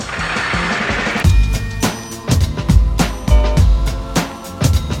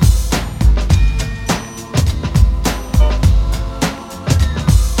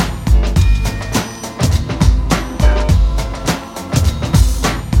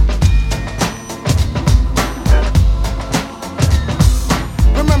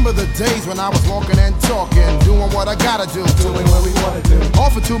when I was walking and talking, doing what I gotta do, doing what we wanna do.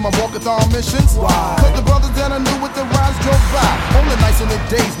 Offered to my walkathon missions. Why? Cause the brothers that I knew with the rides drove by on the nights and the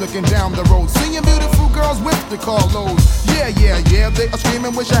days looking down the road, seeing beautiful girls with the carloads. Yeah, they are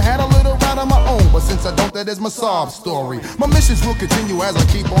screaming, wish I had a little ride of my own. But since I don't, that is my sob story. My missions will continue as I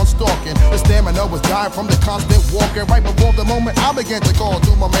keep on stalking. The stamina was dying from the constant walking. Right before the moment I began to call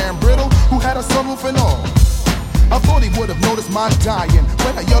to my man Brittle, who had a sunroof and all. I thought he would have noticed my dying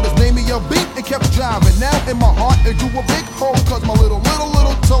when I yelled his name in your beat and kept driving. Now in my heart it grew a big hole, cause my little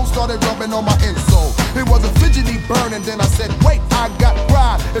toe started rubbing on my insole. It was a fidgety burn and then I said, wait, I got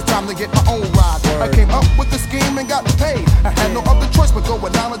pride. It's time to get my own ride. I came up with the scheme and got paid. I had no other choice but go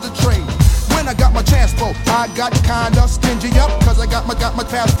with knowledge of trade. When I got my chance, bro, I got kinda stingy up, cause I got my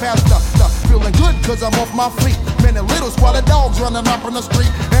pass stuff. Feeling good cause I'm off my feet. Many little squad of dogs running up on the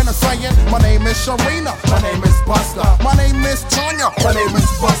street. And I'm saying, my name is Sharina, my name is Buster, my name is Tanya, my name is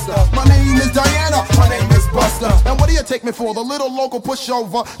Buster, my name is Diana, my name is Buster. And what do you take me for? The little local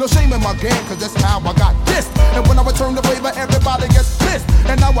pushover? No shame in my game, cause that's how I got dissed. And when I return the favor, everybody gets pissed.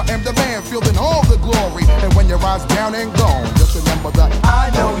 And now I am the man, fielding all the glory. And when your eyes down and gone, just remember that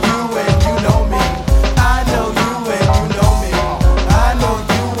I know you and you know me. I know you and you know me. I know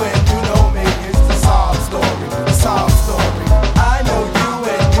you and you know me. It's the sob story, the sob story. I know you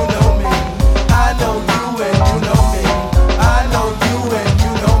and you know me. I know you and you know me. I know you and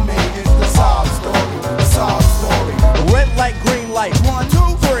you know me. It's the sob story, the sob story. Red light, green light, 1,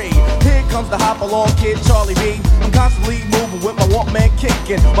 2, 3. Here comes the hop along kid, Charlie B. I'm constantly moving with my Walkman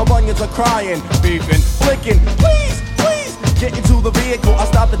kicking. My bunions are crying, beefing, flicking. Please. Get into the vehicle, I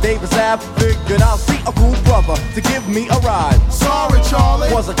stopped at Davis Ave. Figured I'll see a cool brother to give me a ride. Sorry,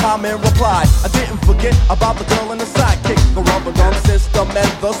 Charlie, was a common reply. I didn't forget about the girl and the sidekick, the rubber drum system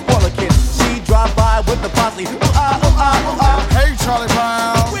and the spoiler kid. She drive by with the posse. Hey, Charlie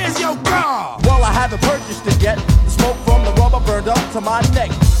Brown, where's your car? Well, I haven't purchased it yet. The smoke from the rubber burned up to my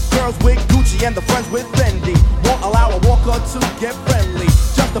neck. Girls with Gucci and the friends with Fendi won't allow a walker to get friendly.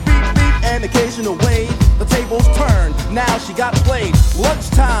 Just a beep beep and occasional wave. The tables turned, now she got played.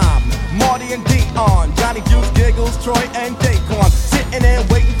 Lunchtime, Marty and Dion, Johnny Juice, Giggles, Troy and Daquan, sitting there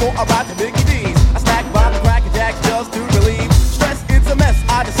waiting for a ride to Biggie D's. I snack by the Cracker Jacks just to relieve stress. It's a mess.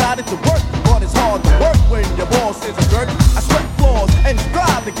 I decided to work, but it's hard to work when your boss is a jerk. I sweat floors and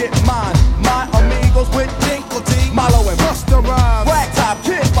strive to get mine. My amigos with Dinkle T, Milo and Busta Rhymes, Black Top,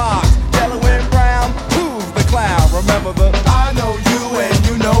 Kid Box, Yellow and Brown. Who's the clown? Remember the I know you and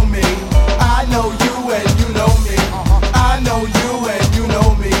you know me. I know you and you know me. I know you and you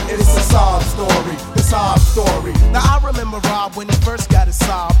know me. It's a sob story, the sob story. Now I remember Rob when he first got his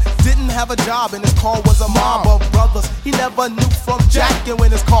sob. Didn't have a job and his car was a mob of brothers. He never knew from Jack, and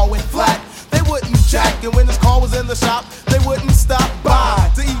when his car went flat, they wouldn't jack. And when his car was in the shop, they wouldn't stop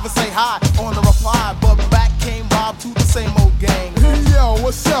by to even say hi on the reply. But back came Rob to the same old gang. Yo,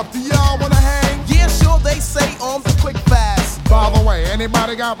 what's up? Do y'all wanna hang? Yeah, sure, they say on the quick fast. By the way,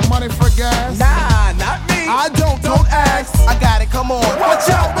 anybody got money for gas? Nah, not me. I don't ask. I got it, come on. Watch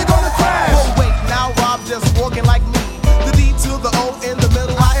out, we gonna crash. Oh wait, now Rob just walking like me. The D to the O in the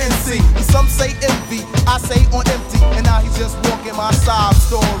middle, I-N-C. Some say envy, I say on empty. And now he's just walking my sob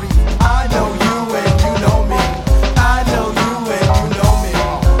story. I know you and you know me. I know you and you know me.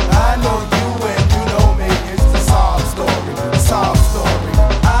 I know you and you know me. It's the sob story, the sob story.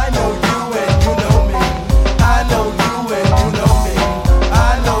 I know you and you know me. I know you and you know me.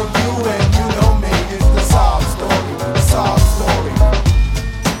 I know you and you know me. It's the sob story, the sob story.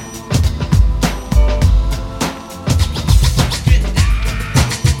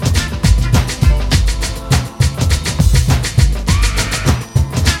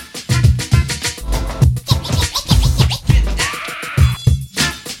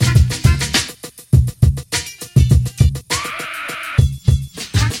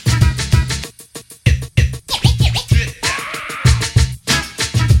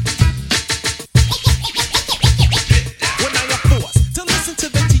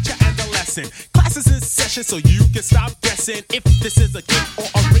 Classes in session so you can stop guessing if this is a gift or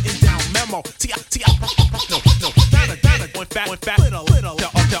a written down memo. Went back, little,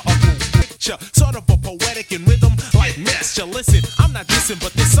 picture, sort of a poetic in rhythm like mixture. Listen, I'm not dissing,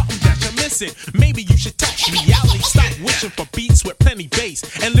 but there's something that you're missing. Maybe you should touch reality, stop wishing for beats with plenty bass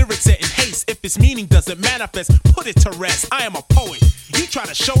and lyrics set in haste. If its meaning doesn't manifest, put it to rest. I am a poet. You try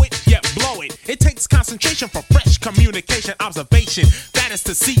to show it, yet blow it. It takes concentration for fresh communication, observation. That is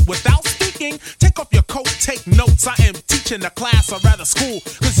to see without speaking. Take off your coat, take notes. I am teaching a class, or rather school,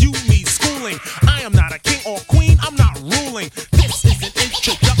 cause you need schooling. I am not a king or queen, I'm not ruling. This is an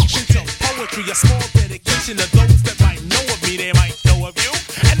introduction to poetry, a small dedication to those that might know of me, they might know of you.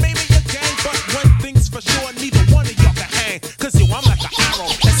 And maybe you can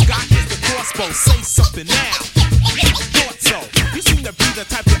crossbow, say something now. Thought so. You seem to be the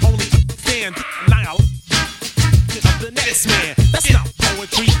type that only understand the annihilation of the next man. That's not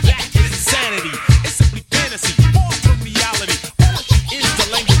poetry, that is insanity. It's simply fantasy, far from reality. Poetry is the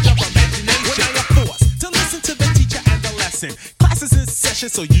language of imagination. When I am forced to listen to the teacher and the lesson, class is in session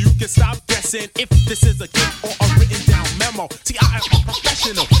so you can stop guessing if this is a gift or a written down memo. See, I am a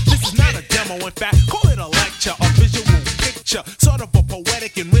professional. This is not a demo. In fact, call it a lecture, a visual picture, sort of a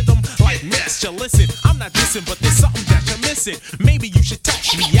poetic in rhythm like mixture. Listen, I'm not dissing, but there's something that you're missing. Maybe you should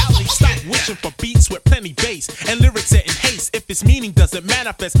touch reality. Stop wishing for beats with plenty bass and lyrics set in haste. If its meaning doesn't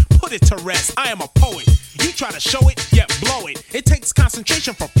manifest, put it to rest. I am a poet. You try to show it, yet blow it. It takes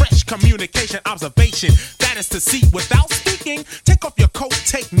concentration for fresh communication, observation. That is to see without speaking. Take off your coat,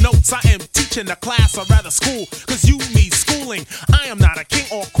 take notes. I am teaching a class, or rather school, cause you need schooling. I am not a king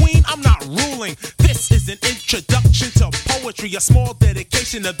or queen, I'm not ruling. This is an introduction to poetry, a small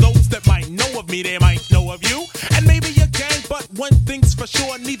dedication to those that might know of me, they might know of you, and maybe your gang. But one thing's for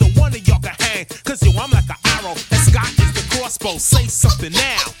sure, neither one of y'all can hang, cause yo, I'm like an arrow, and Scott is the crossbow. Say something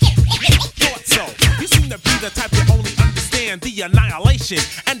now. Thought so. You seem to be the type that only understand the annihilation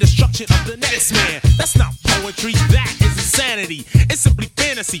and destruction of the next man. That's not poetry, that is insanity. It's simply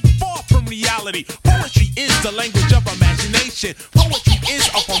fantasy, far from reality. Poetry is the language of imagination. Poetry is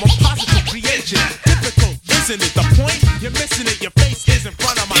a form of positive creation. Difficult, isn't it? The point? You're missing it. Your face is in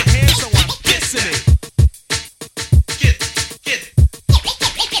front of my hand, so I'm kissing it.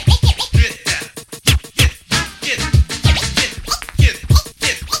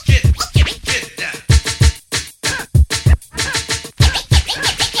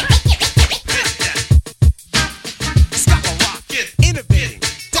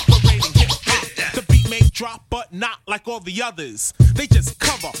 Drop, but not like all the others. They just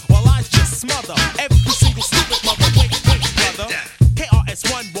cover while I just smother every single stupid mother. Wait, brother.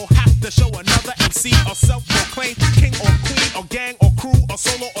 KRS-One will have to show another MC or self-proclaimed king or queen or gang or crew or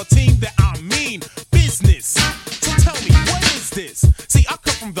solo or team that I mean business. So tell me, what is this? See, I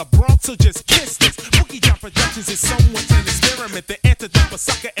come from the Bronx, so just kiss this. Boogie Down Productions is someone's an experiment. The antidote for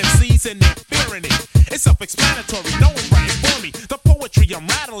sucker MCs and they're fearing it. It's self-explanatory, no one's writing for me. The poetry I'm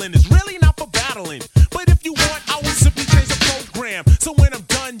rattling is really not for battling. But if you want, I will simply change the program. So when I'm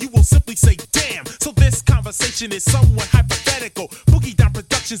done, you will simply say, damn. So this conversation is somewhat hypothetical. Boogie Down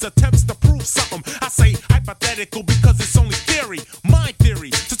Productions attempts to prove something. I say hypothetical because it's only theory, my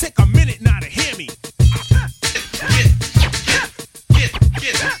theory. So take a minute now to hear me.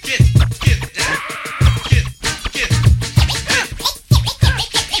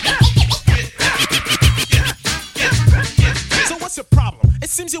 So what's the problem? It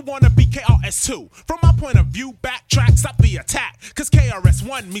seems you wanna be KRS-2. From my point of view, backtrack, stop the attack. Cause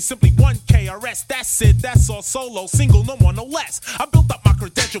KRS-One means simply one KRS. That's it, that's all, solo, single, no more, no less. I built up my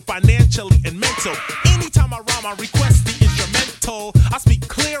credential financially and mental. Anytime I rhyme, I request the instrumental. I speak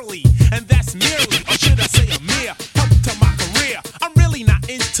clearly, and that's merely, or should I say a mere, help to my career. I'm really not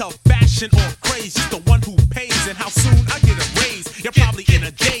into fashion or craze, just the one who pays and how soon I get a raise. You're probably in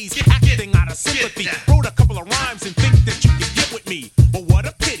a daze, acting out of sympathy. Wrote a couple of rhymes and think that you can get with me. But what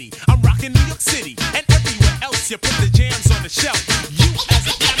a pity, I'm rocking New York City, and everywhere else you put the jams on the shelf. You as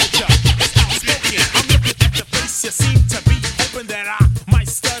an amateur, it's outspoken. I'm looking at your face, you seem to be hoping that I might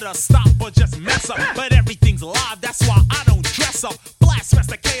stutter, stop, or just mess up. But everything's live, that's why I don't dress up. Blast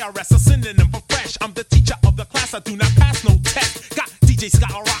Master KRS, a synonym for fresh. I'm the teacher of the class, I do not pass no test. Got DJ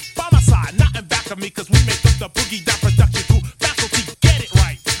Scott Rock by my side, not in back of me, cause we make up the Boogie Down Production crew. Faculty, get it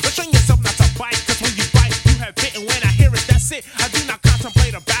right. Restrain yourself not to bite, cause when you bite, you have bitten. When I hear it, that's it. I do not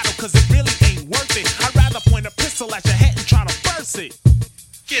contemplate a battle, cause it really ain't worth it. I'd rather point a pistol at your head and try to burst it.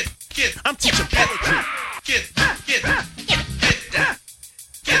 I'm teaching poetry.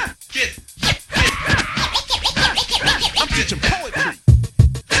 I'm teaching poetry.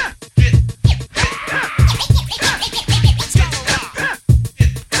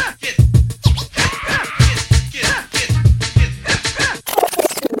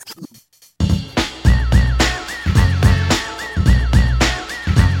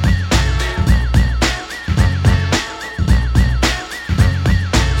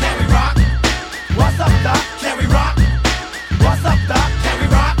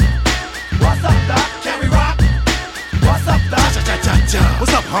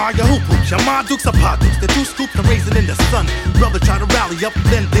 Your hoop hoops, your ma dukes are pa dukes. The two scoops are raising in the sun. Brother try to rally up,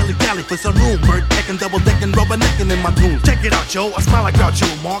 then daily dally for some room. Bird decking, double decking, rubber necking in my tune. Check it out, yo. I smile like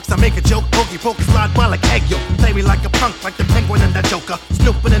Groucho Marx. I make a joke, pokey pokey, slide by like egg yolk. Play me like a punk, like the Penguin and that Joker.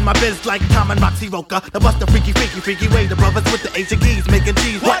 Snooping in my biz like Tom and Roxy Roca. The buster freaky way. The brothers with the Asian geese making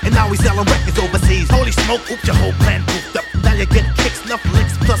cheese. What? And now we selling records overseas. Holy smoke, oops, your whole plan poofed up. Now you get kicks, enough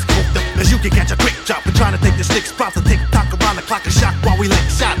licks, plus cooked up. Cause you can catch a quick chop for trying to take the stick spots and tick tock around the clock and shock while we lick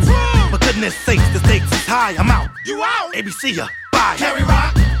shots. For goodness sakes, the stakes is high. I'm out. You out. ABC ya. Bye. Carry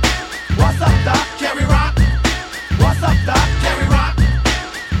Rock. What's up, Doc? Carry Rock. What's up, Doc? Carry Rock.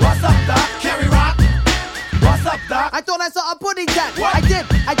 What's up, Doc? Carry Rock. What's up, Doc? I thought I saw a pudding cat. I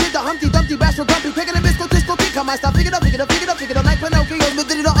did the Humpty Dumpty bash for Grumpy, picking a disco kick on my style. Figured up like Pinocchio. But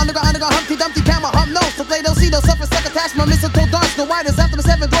did it undergo Humpty Dumpty camera hump nose. So play they'll see they'll suffer suck attachment. Mistletoe dance. The whitest after the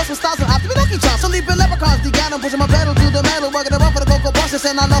 7 doors with stars and after Pinocchio chance. So leaping leprechauns, the gather pushing my pedal to the metal, working around for the cocoa bosses,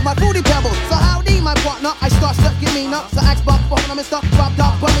 and I love my fruity pebbles. So howdy, my partner, I start stuck, give me up. So ask Bob for I'm Mr. Bob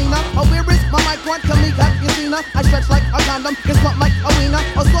Dog Bonina. Oh, where is my mic one? Tell me, have you seen her? I stretch like a condom, get slumped like a wiener.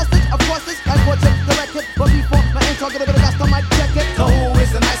 A sausage, of course, it's like portrait, directed. But before my intro, get a bit of dust, I might check it. So who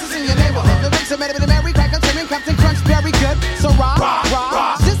is the nicest in your neighborhood? The rings are made of the Mary Cracker, Jimmy, Captain Crunch, very good. So rock.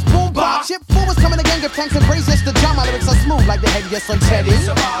 This boom box, chip fool is coming again, give thanks and praise. Yes, the drum, my lyrics are smooth like the head, yes, on Teddy.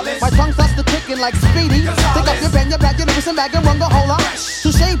 My tongue starts to ticking like Speedy. Take up your pen, your bag, your lyrics and bag and run the whole lot.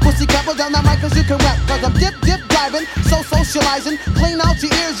 Touche, pussy, couple down that mic, cause you can rap. Cause I'm dip, diving, so socializing. Clean out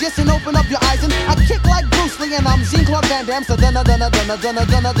your ears, yes, and open up your eyes. And I kick like Bruce Lee, and I'm Jean-Claude Van Damme. So dunna,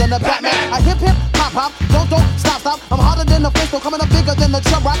 Batman. I hip, hop, don't, stop. I'm harder than the fist, coming up bigger than the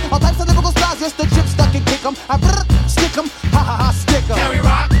drum rock. All types of lyrical styles, yes, the chip stuck and kick 'em. I stick 'em, ha, stick 'em. Carry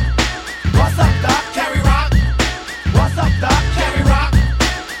Rock. What's up, Doc? Carry Rock. What's up, Doc? Carry Rock.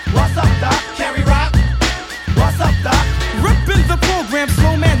 What's up, Doc? Carry Rock. What's up, Doc? Ripping the program,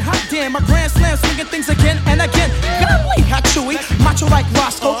 slow man, hot damn. My grand slam, swinging things again and again. Golly, hot chewy, macho like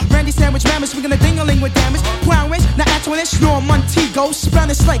Roscoe. Randy Sandwich, Mammoth, swinging a ding-a-ling with damage. Crown Range, now Antoinette, snore Montego.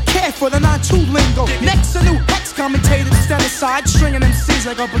 Spanish like care for the 9-2 lingo. Next, a new X commentator, stand aside, stringing MCs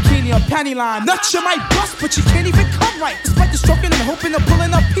like a bikini or panty line. Nuts you might bust, but you can't even come right. Despite the stroking and hoping of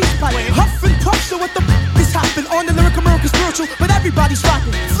pulling up peace pipe. Huff and puff, so what the is happening on the lyric American spiritual, but everybody's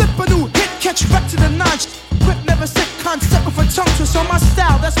rocking. Flip a new hit, catch wreck to the notch. Grip never sit, concept with a tongue twist on my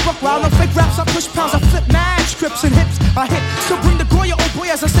style. That's buck wild. No fake raps, I push pounds, I flip mad scripts and hips. I hit, so bring the Goya, oh boy,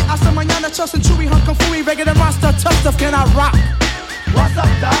 as I say, hasta mañana, Chus and Chewy, Hunk and Fooey, regular monster, tough stuff, can I rock? What's up,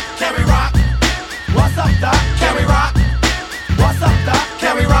 Doc? Carry Rock. What's up, Doc? Carry Rock. What's up, Doc?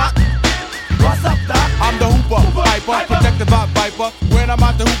 Carry Rock. What's up, Doc? I'm the hooper, hyper, protective viper. When I'm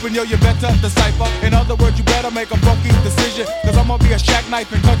out the hooping, yo, you better decipher. In other words, you better make a funky decision. Cause I'm gonna be a shack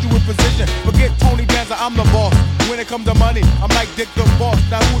knife and cut you with precision. Forget Tony Danza, I'm the boss. When it comes to money, I'm like Dick the Boss.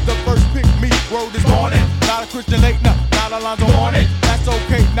 Now who's the first pick me? Word this morning. Not a Christian late, not Alonzo Morning. That's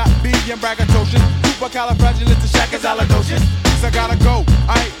okay, not being braggadocious. Supercalifragilisticexpialidocious. I gotta go,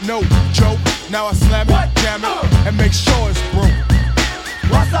 I ain't no joke. Now I slam it, jam it, and make sure it's broke.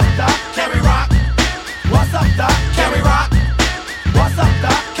 What's up, Doc? Carry Rock. What's up, Doc? Carry Rock. What's up,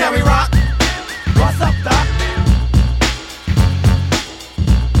 Doc? Carry Rock. What's up, Doc?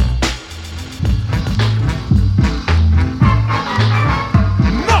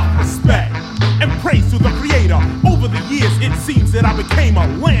 Enough respect and praise to the creator. Over the years, it seems that I became a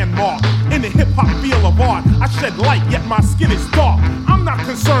landmark in the hip-hop field of art. I shed light, yet my skin is dark. I'm not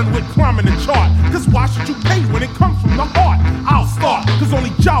concerned with climbing the chart, cause why should you pay when it comes from the heart? I'll start, cause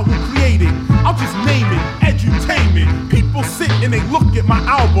only Jah will create it. I'll just name it, edutainment. People sit and they look at my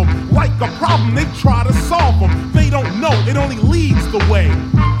album like a problem, they try to solve them. They don't know, it only leads the way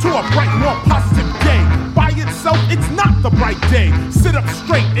to a bright, more positive day. By itself, it's not the bright day. Sit up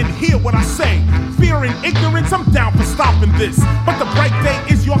straight and hear what I say. Fearing ignorance, I'm down for stopping this. But the bright day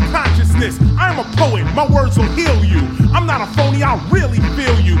is your consciousness. I'm a poet, my words will heal you. I'm not a phony, I really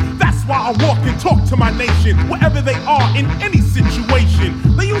feel you. That's why I walk and talk to my nation, wherever they are in any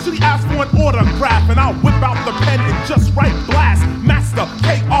situation. They usually ask for an autograph, and I'll whip out the pen and just write blast. Master,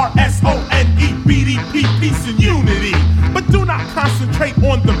 KRSONE, BDP, peace and unity. But do not concentrate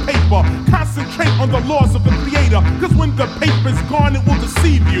on the paper. Concentrate on the laws of the creator. Cause when the paper's gone, it will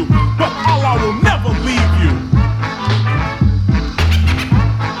deceive you. But Allah will never leave you.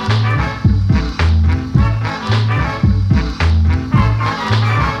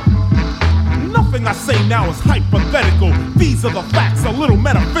 Nothing I say now is hypothetical. These are the facts, a little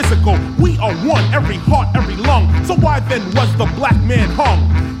metaphysical. We are one, every heart, every lung. So why then was the black man hung?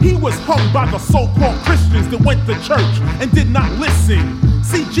 He was hung by the so-called Christians that went to church and did not listen.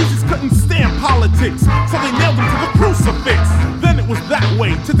 See, Jesus couldn't stand politics, so they nailed him to the crucifix. Then it was that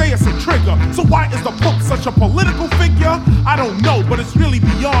way, today it's a trigger. So why is the Pope such a political figure? I don't know, but it's really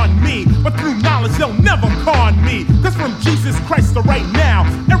beyond me. But through knowledge, they'll never con me. Cause from Jesus Christ to right now,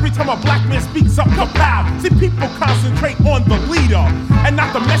 every time a black man speaks up, kapow. See, people concentrate on the leader and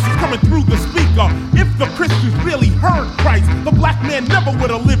not the message coming through the speaker. If the Christians really heard Christ, the black man never would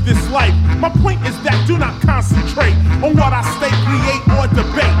have lived this life. My point is that do not concentrate on what I state, create, or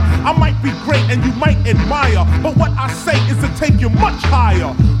debate. I might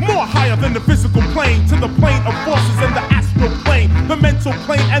higher, more higher than the physical plane, to the plane of forces and the astral plane, the mental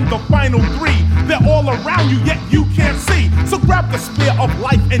plane and the final three. They're all around you, yet you can't see. So grab the spear of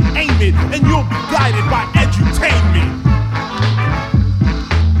life and aim it, and you'll be guided by edutainment.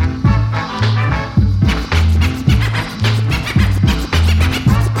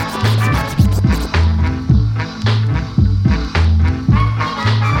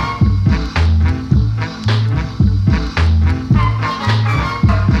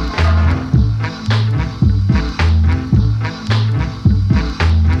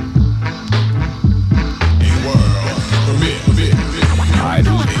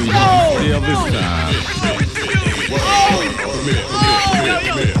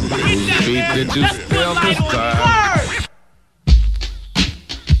 Did you spell this time?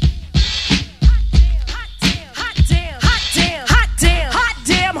 Hot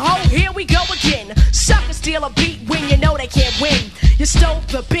damn, ho, here we go again. Suckers steal a beat when you know they can't win. You stole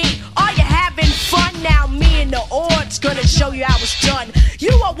the beat, are you having fun? Now me and the odds gonna show you how it's done.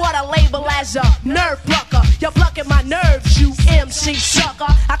 You are what I label as a nerve plucker. You're plucking my nerves, you MC sucker.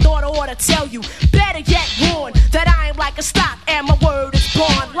 I thought I ought to tell you, better yet warn, that I am like a stock and my word is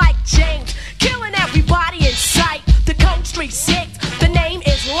born. Like James, killing everybody in sight. The Cold Street Six, the name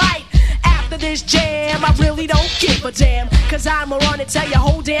is Light. After this jam, I really don't give a damn, cause I'ma run and tell your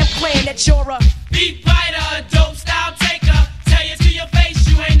whole damn clan that you're a beat biter, a dope style taker. Tell you to your face,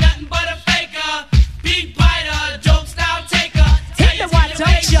 you ain't nothing but a faker. Beat biter, a dope style taker. Hit me why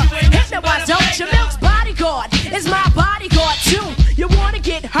don't you? Hit me why don't you? Milk's bodyguard is my bodyguard too. You wanna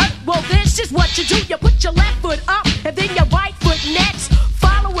get hurt? Well, this is what you do. You put your left foot up and then your right foot next.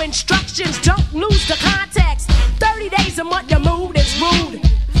 Follow instructions, don't lose the context. 30 days a month, your mood is rude.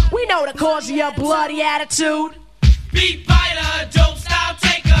 We know the cause of your bloody attitude. Beat biter, dope style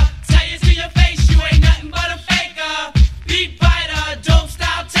taker. Tell you to your face, you ain't nothing but a faker. Beat biter, dope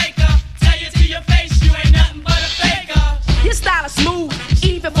style taker. Tell you to your face, you ain't nothing but a faker. Your style is smooth,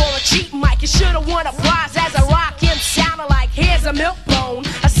 even for a cheap mic. You should've won a prize as a rock him sounding like here's a milk bone,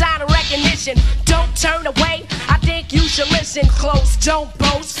 a sign of recognition. Don't turn away, I think you should listen close. Don't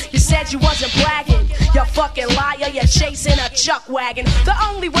boast, you said you wasn't bragging. You're fucking liar, you're chasing a chuck wagon. The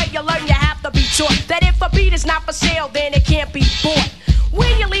only way you learn, you have to be taught that if a beat is not for sale, then it can't be bought.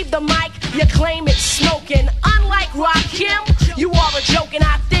 When you leave the mic, you claim it's smoking. Unlike Rakim, you are a joke, and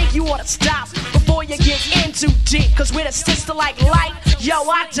I think you ought to stop before you get in too deep. Cause with a sister like Light, yo,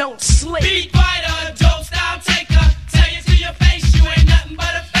 I don't sleep. Beat biter, dope style taker. Tell you to your face, you ain't nothing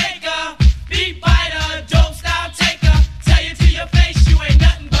but a faker. Beat biter, dope style taker. Tell you to your face, you ain't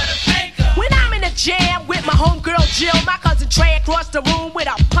nothing but a faker. When I'm in a jam with my homegirl Jill, my cousin Trey across the room with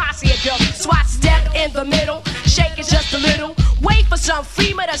a posse of girls. So I step in the middle, shake it just a little. Wait for some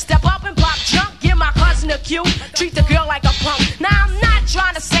female to step up and pop junk. Give my cousin a cue, treat the girl like a punk. Now I'm not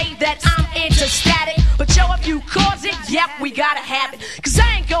trying to say that I'm into static, but yo, if you cause it, yep, we gotta have it. Cause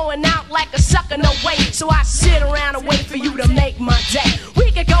I ain't going out like a sucker, no way. So I sit around and wait for you to make my day.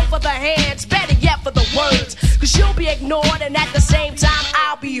 We can go for the hands, better yet for the words. Cause you'll be ignored and at the same time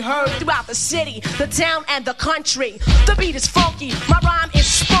I'll be heard throughout the city, the town and the country. The beat is funky, my rhyme is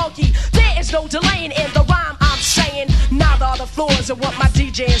spunky. There is no delaying in the rhyme I'm saying. Neither are the floors of what my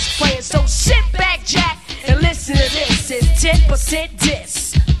DJ is playing. So sit back, Jack, and listen to this. It's 10%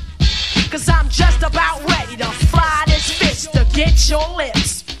 diss. Cause I'm just about ready to fly this fist against your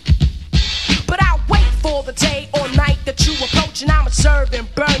lips. But I'll wait for the day or night that you approach, and I'ma serve and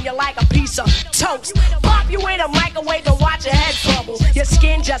burn you like a piece of toast. Pop you in a microwave and watch your head bubble. Your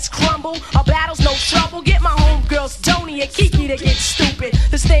skin just crumble, our battle's no trouble. Get my homegirls Tony and Kiki to get stupid.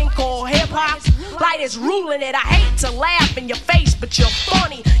 This thing called hip-hop, Light is ruling it. I hate to laugh in your face, but you're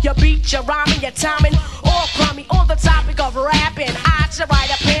funny. Your beat, your rhyming, your timing, all crummy. On the topic of rapping, I should write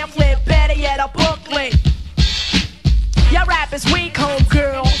a pamphlet, better yet a booklet. Your rap is weak,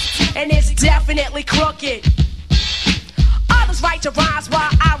 homegirl, and it's definitely crooked. Others write your rhymes while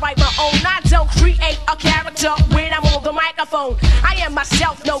I write my own. I don't create a character when I'm on the microphone. I am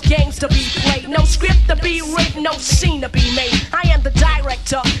myself, no games to be played, no script to be written, no scene to be made. I am the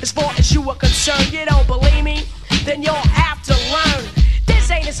director as far as you are concerned. You don't believe me? Then you'll have to learn. This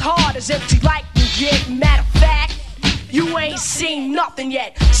ain't as hard as empty like you get. Matter of fact, you ain't seen nothing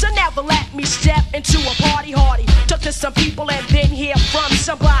yet. So never let me step into a party hardy. Talk to some people and then hear from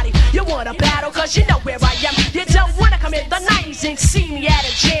somebody. You wanna battle cause you know where I am. You don't wanna come in the 90's and see me at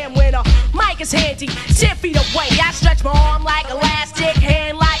a jam when a mic is handy 10 feet away. I stretch my arm like elastic,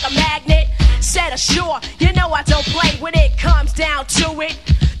 hand like a magnet. Set ashore, you know I don't play when it comes down to it.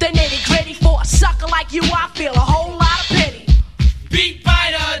 The nitty gritty for a sucker like you, I feel a whole lot of pity. Beat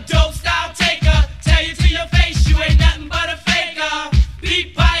biter, dope style taker. Tell you to your face, you ain't nothing but a faker.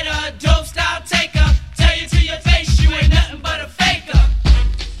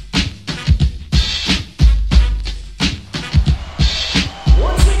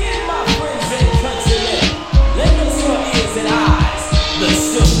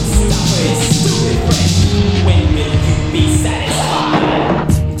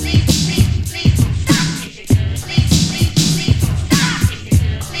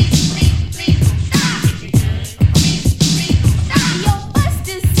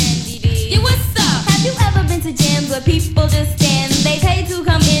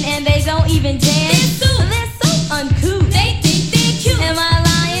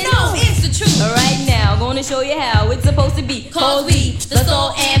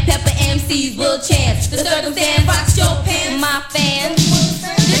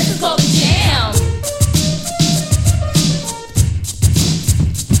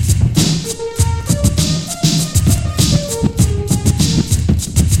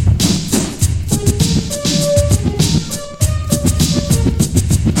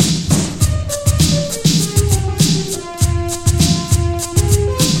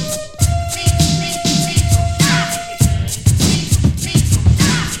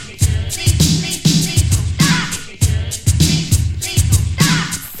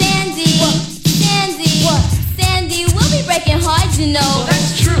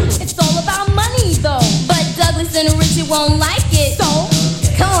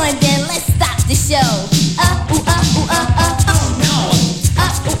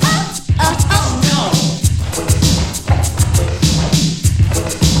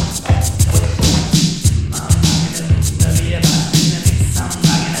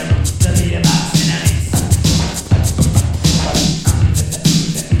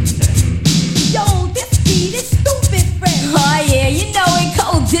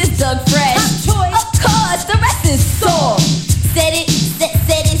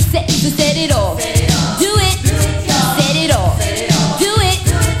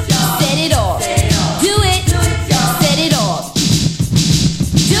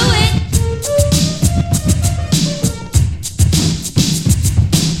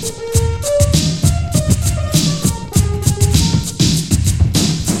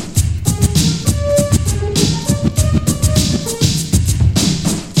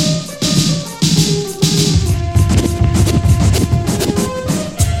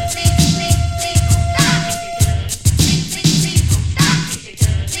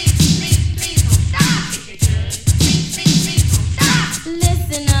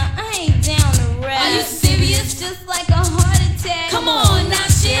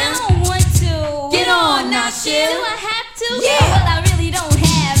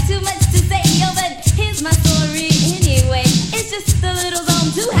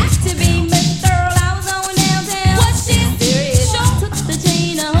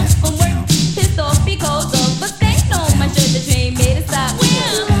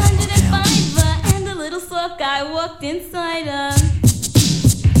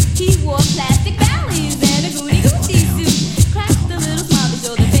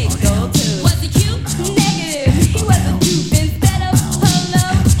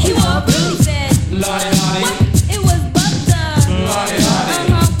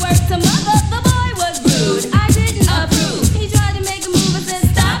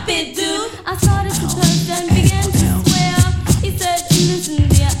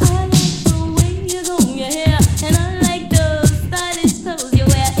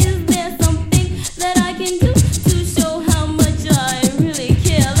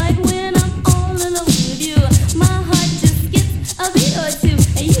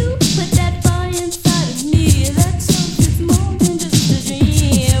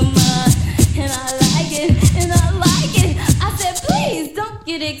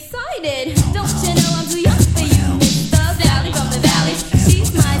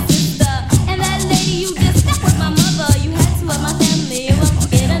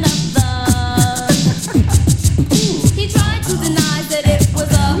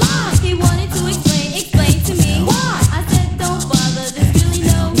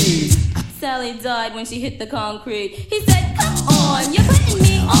 when she hit the concrete. He said, come on, you're putting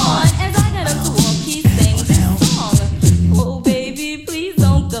me on. As I got up to walk, he sang this song. Oh, baby, please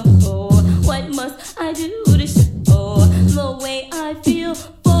don't go. What must I do to show the way I feel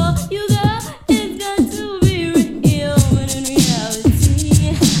for you, girl? It's got to be real, but in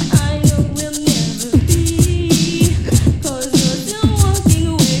reality, I know we'll never be, 'cause you're still walking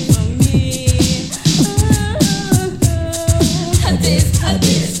away from me. This.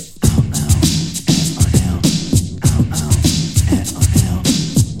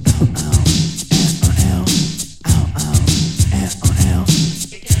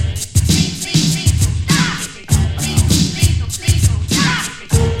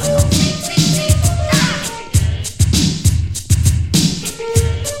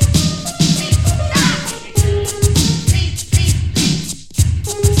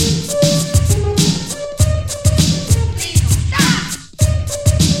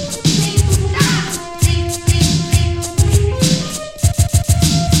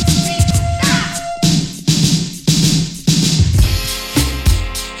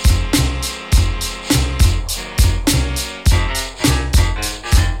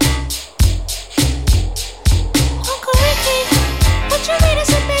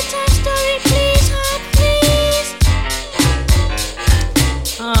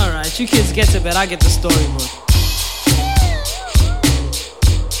 you kids get to bed, I get the storybook.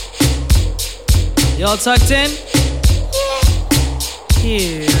 Y'all tucked in?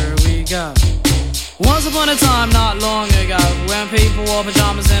 Here we go. Once upon a time, not long ago, when people wore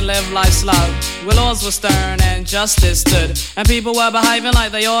pajamas and lived life slow, where laws were stern and justice stood, and people were behaving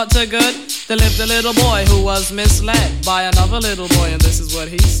like they ought to good, there lived a little boy who was misled by another little boy, and this is what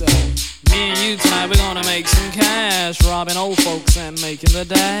he said. Me and you tonight, we're gonna make some cash, robbing old folks and making the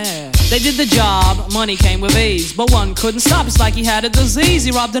dash. They did the job, money came with ease, but one couldn't stop, it's like he had a disease.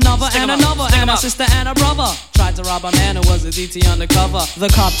 He robbed another and another, and a sister and a brother. Tried to rob a man who was a DT undercover. The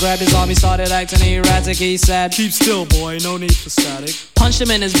cop grabbed his arm, he started acting erratic. He said, keep still boy, no need for static. Punched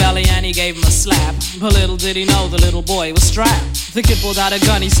him in his belly and he gave him a slap, but little did he know the little boy was strapped. The kid pulled out a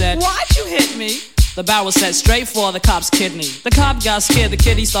gun, he said, why'd you hit me? The barrel was set straight for the cop's kidney. The cop got scared, the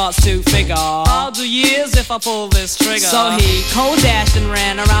kid he starts to figure, I'll do years if I pull this trigger. So he cold dashed and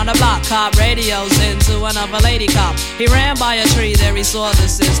ran around the block. Cop radios into another lady cop. He ran by a tree, there he saw the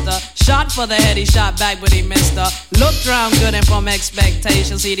sister. Shot for the head, he shot back but he missed her. Looked round good and from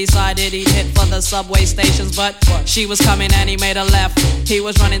expectations he decided he'd hit for the subway stations. But she was coming and he made a left. He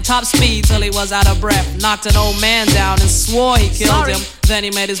was running top speed till he was out of breath. Knocked an old man down and swore he killed him. Then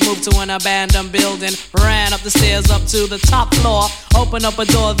he made his move to an abandoned building. Ran up the stairs up to the top floor. Opened up a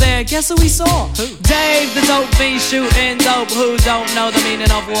door there, guess who he saw? Who? Dave, the dope fiend shooting dope. Who don't know the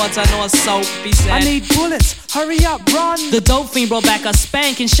meaning of water nor soap? He said, I need bullets, hurry up, run. The dope fiend brought back a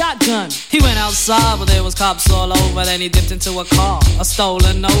spanking shotgun. He went outside, but there was cops all over. Then he dipped into a car, a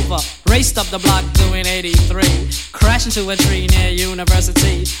stolen Nova. Raced up the block doing 83. Crashed into a tree near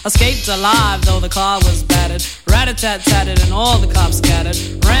University. Escaped alive, though the car was battered. Rat-a-tat-tatted and all the cops scattered.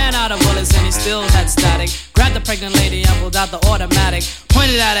 Ran out of bullets and he still had static. Grabbed the pregnant lady and pulled out the automatic.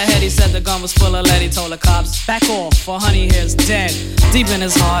 Pointed at her head, he said the gun was full of lead. He told the cops, back off, for honey here's dead. Deep in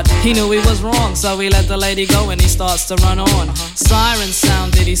his heart, he knew he was wrong, so he let the lady go and he starts to run on. Sirens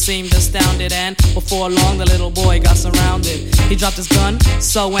sounded, he seemed astounded, and before long the little boy got surrounded. He dropped his gun,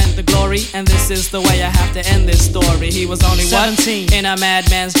 so went the glory, and this is the way I have to end this story. He was only 17, in a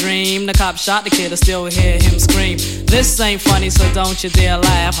madman's dream. The cop shot the kid, I still hear him scream. This ain't funny, so don't you dare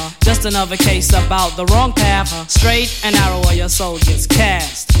laugh. Just another case about the wrong path. Straight and narrow or your soul gets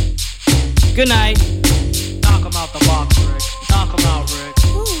cast. Good night. Knock him out the box, Rick. Knock him out, Rick.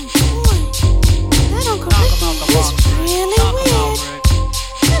 Ooh, boy. That Uncle Ricky is really weird.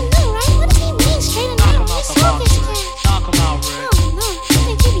 I know, right? What does he mean, straight and narrow? Your soul gets cast. Knock him out, Rick. Oh, no. I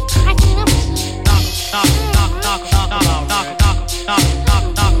think he be cracking it up or something. Knock him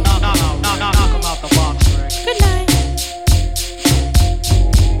out the box, Rick. Good night.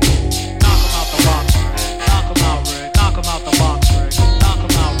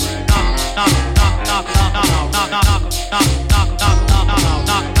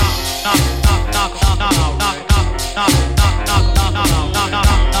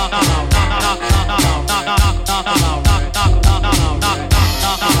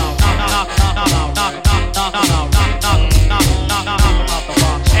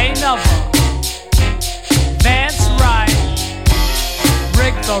 Ain't never Vance Wright,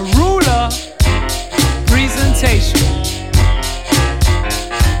 Rick the Ruler presentation.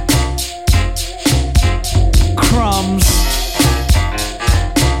 Crumbs.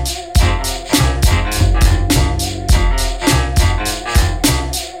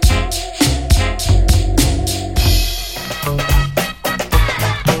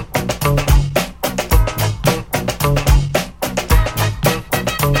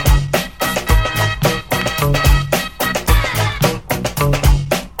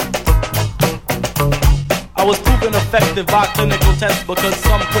 I was proven effective by clinical tests because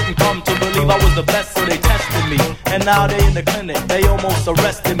some couldn't come to believe I was the best, so they tested me. And now they in the clinic, they almost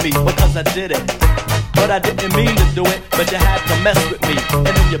arrested me because I did it. But I didn't mean to do it, but you had to mess with me, and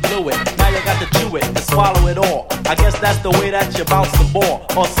then you blew it. Now you got to chew it and swallow it all. I guess that's the way that you bounce the ball,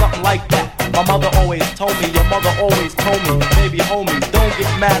 or something like that. My mother always told me, your mother always told me, baby homie, don't get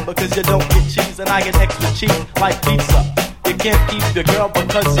mad because you don't get cheese, and I get extra cheese like pizza. You can't keep your girl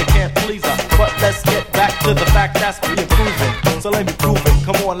because you can't please her. But let's get back to the fact that's being proven. So let me prove it,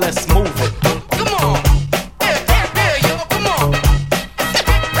 come on, let's move it. Come on, yeah, yo, come on.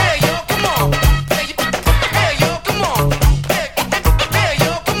 Yeah, yo, come on. Yeah, yo, come on. Yeah,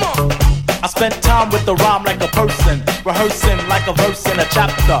 yo, come on. I spent time with the rhyme like a person, rehearsing like a verse in a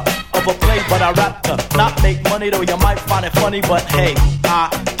chapter of a play, but I rapped her. Not make money though, you might find it funny, but hey, I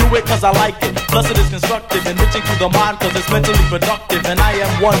do it cause I like it. Plus it is constructive, enriching to the mind cause it's mentally productive. And I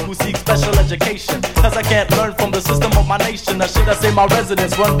am one who seeks special education, cause I can't learn from the system of my nation. Or should I say my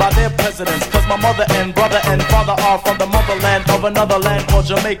residents run by their presidents? Cause my mother and brother and father are from the motherland of another land called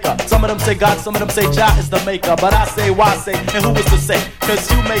Jamaica. Some of them say God, some of them say Jah is the maker. But I say, why say, and who is to say? Cause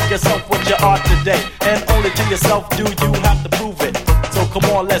you make yourself what you are today, and only to yourself do you have to prove it. So come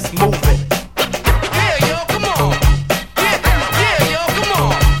on, let's move it. Yeah, yo, come on. Yeah, yo, come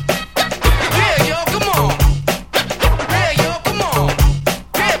on. Yeah, yo, come on. Yeah, yo, come on.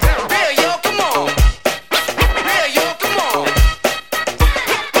 Yeah, yo, come on. Yeah, yo, come on. Yeah, yo, come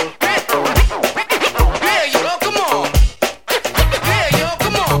on. Yeah, yo,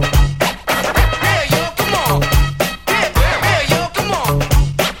 come on. Yeah, yo, come on. Yeah, yo, come on.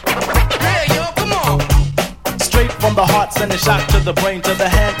 Yeah, yo, come on. Straight from the heart, sending shock to the brain, to the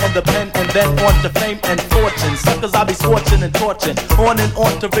hand and the pen, and then on to fame and fortune. Suckers I be scorching and torching, on and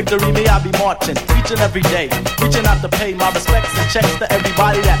on to victory, me I be marching. Each and every day, reaching out to pay my respects and checks to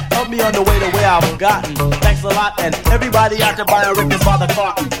everybody that helped me on the way to where I've gotten. Thanks a lot, and everybody out to buy a record by the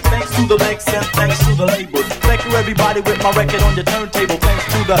carton. Thanks to the banks and thanks to the labels. Thank you everybody with my record on your turntable. Thanks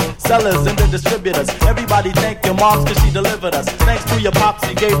to the sellers and the distributors. Everybody thank your moms cause she delivered us. Thanks to your pops,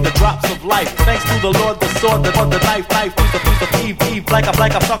 he gave the drops of life. Thanks to the Lord, the sword, the knife, who's the piece of Eve, like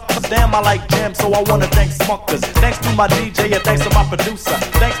a sucker. Damn, I like jam, so I wanna thank Smuckers. Thanks to my DJ and thanks to my producer.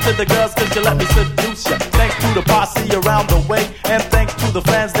 Thanks to the girls cause you let me seduce ya. Thanks to the posse around the way, and thanks to the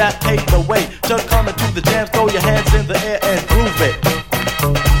fans that paved the way. Just coming to the jams, throw your hands in the air and groove it.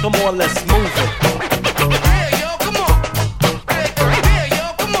 Come on, let's move it.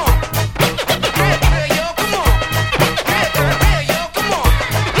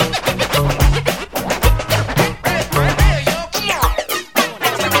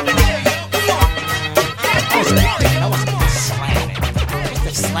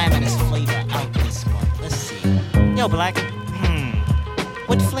 Yo, Black.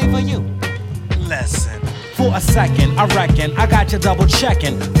 What flavor are you? Listen. For a second, I reckon I got you double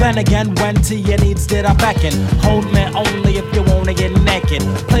checking. Then again, when to your needs did I beckon? Hold me only if you wanna get naked.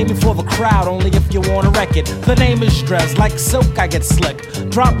 Play me for the crowd only if you wanna wreck it. The name is Dress, like silk I get slick.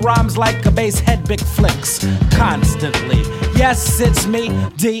 Drop rhymes like a bass head, big flicks. Constantly. Yes, it's me,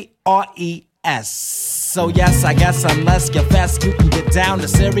 D-R-E-S. So yes, I guess unless you're fast, you can get down to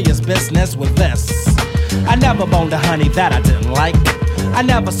serious business with this. I never boned a honey that I didn't like. I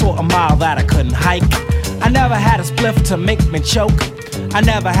never saw a mile that I couldn't hike. I never had a spliff to make me choke. I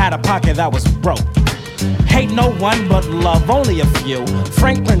never had a pocket that was broke. Hate no one but love only a few.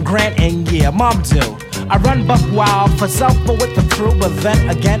 Franklin Grant and yeah, Mom do. I run buck wild for self but with the crew. But then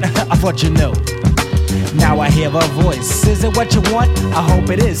again, I thought you knew. Now I hear a voice. Is it what you want? I hope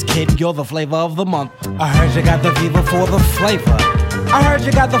it is, kid. You're the flavor of the month. I heard you got the fever for the flavor. I heard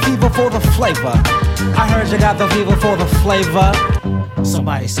you got the fever for the flavor. I heard you got the fever for the flavor.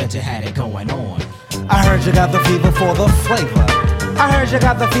 Somebody said you had it going on. I heard you got the fever for the flavor. I heard you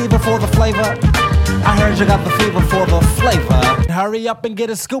got the fever for the flavor. I heard you got the fever for the flavor. Hurry up and get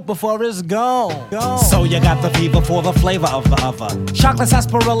a scoop before it's gone. So you got the fever for the flavor of the other. Chocolate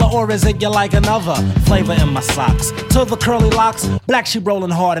sarsaparilla, or is it you like another flavor in my socks? To the curly locks, black sheep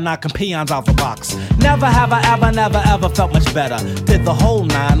rolling hard and knocking peons out the box. Never have I ever, never ever felt much better. Did the whole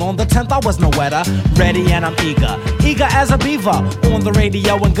 9 on the 10th, I was no wetter. Ready and I'm eager, eager as a beaver. On the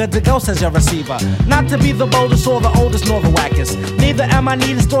radio and good to go, says your receiver. Not to be the boldest or the oldest nor the wackest. Neither am I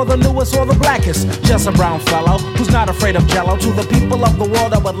neatest or the newest or the blackest. Just a brown fellow who's not afraid of jello. To the people of the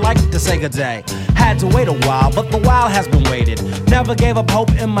world I would like to say good day. Had to wait a while, but the while has been waited. Never gave up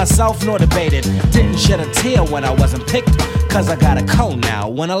hope in myself nor debated. Didn't shed a tear when I wasn't picked, cause I got a cone now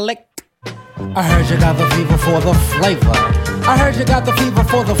when I licked. I heard you got the fever for the flavor. I heard you got the fever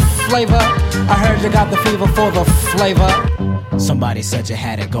for the flavor. I heard you got the fever for the flavor. Somebody said you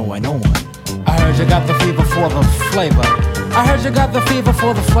had it going on. I heard you got the fever for the flavor. I heard you got the fever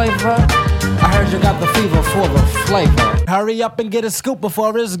for the flavor. I heard you got the fever for the flavor. Hurry up and get a scoop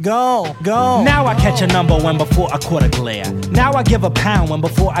before it's gone. Now I catch a number when before I caught a glare. Now I give a pound when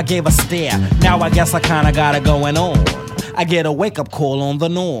before I gave a stare. Now I guess I kinda got it going on. I get a wake-up call on the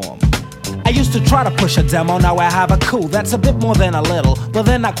norm. I used to try to push a demo, now I have a coup. That's a bit more than a little, but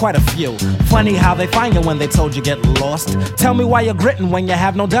then not quite a few. Funny how they find you when they told you get lost. Tell me why you're gritting when you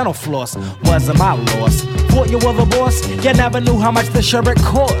have no dental floss. Wasn't my loss. Thought you were the boss, you never knew how much the sherbet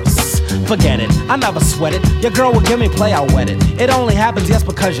costs. Forget it, I never sweat it. Your girl will give me play, I'll wet it. It only happens just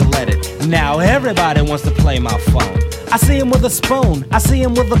because you let it. Now everybody wants to play my phone. I see him with a spoon, I see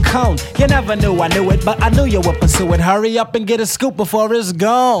him with a cone. You never knew I knew it, but I knew you would pursue it. Hurry up and get a scoop before it's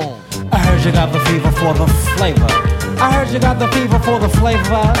gone. I heard you got the fever for the flavor. I heard you got the fever for the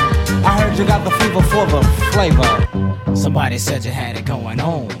flavor. I heard you got the fever for the flavor. Somebody said you had it going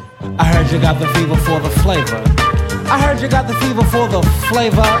on. I heard you got the fever for the flavor. I heard you got the fever for the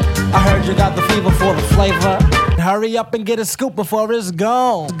flavor. I heard you got the fever for the flavor. Hurry up and get a scoop before it's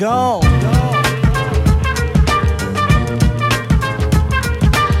gone. Gone.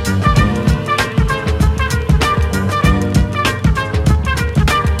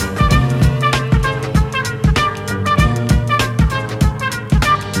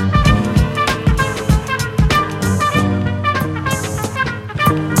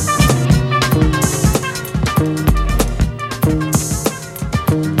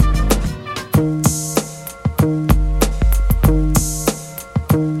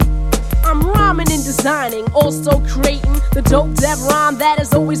 Also creating the dope dev rhyme that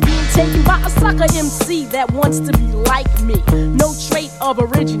is always being taken by a sucker MC that wants to be like me. No trait of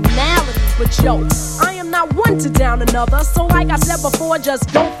originality, but yo, I am not one to down another. So like I said before,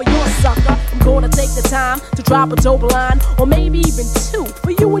 just go for your sucker. I'm gonna take the time to drop a dope line, or maybe even two,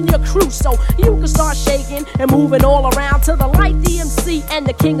 for you and your crew, so you can start shaking and moving all around to the light DMC and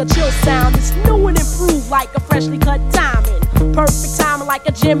the king of chill sound. It's new and improved like a freshly cut diamond. Perfect timing like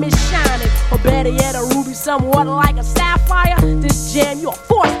a gem is shining, or better yet a ruby somewhat like a sapphire. This jam you're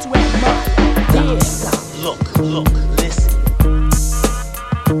forced to admire. Yeah. Stop, look, listen.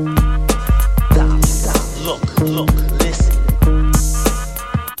 Stop, look, listen.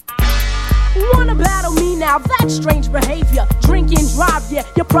 Wanna battle me now? That's strange behavior. Drink and drive, yeah,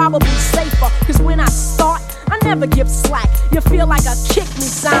 you're probably safer. Cause when I start, I never give slack. You feel like a kick me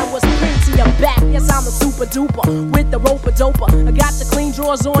sign was pinned to your back. Yes, I'm a super duper with the roper doper. I got the clean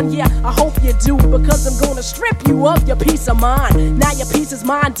drawers on, yeah, I hope you do. Because I'm gonna strip you of your peace of mind. Now your peace is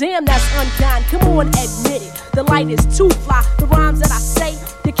mine, damn, that's unkind. Come on, admit it, the light is too fly. The rhymes that I say,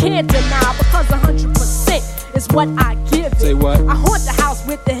 you can't deny. Because 100% is what I give it. Say what? I haunt the house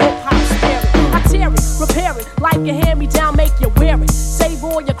with the hip-hop spirit. I tear it, repair it, like a hand-me-down, make you wear it. Save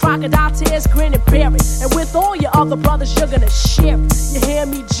all your crocodile tears, grin and bear it. And with all your other brothers, you're gonna share it. You hear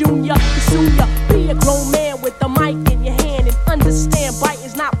me, Junior? Soon ya be a grown man with the mic in your hand. And understand,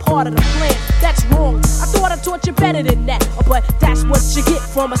 biting's not part of the plan. That's wrong, I thought I taught you better than that. But that's what you get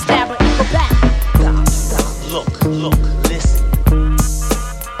from a stabber in the back. Stop, look, listen.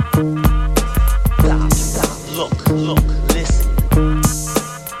 Stop, look, listen.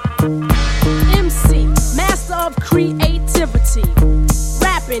 MC, master of creativity.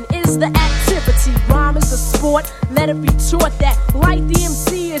 Rapping is the activity, rhyme is the sport. Let it be taught that like the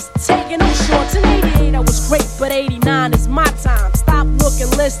MC is taking no shorts. In 88 I was great, but 89 is my time. Stop, look,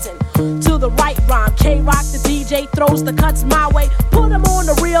 and listen to the right rhyme. K-Rock the DJ throws the cuts my way. Put them on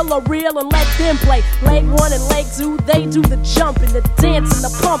the reel and let them play. Leg one and leg two, they do the jumping, the dancing, the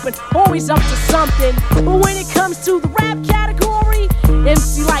pumping, always up to something. But when it comes to the rap category,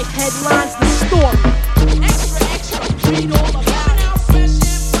 MC Life headlines the story. Extra, read all about it.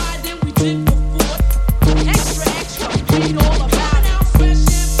 Read all about it. Fresh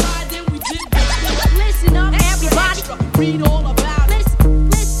and fly than we did before. Listen up, everybody. Read all about it.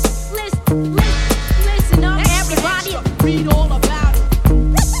 Listen up, everybody. Read all about it.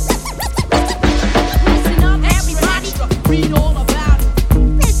 Listen up, everybody. Read all about it.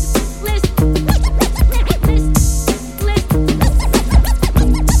 Listen.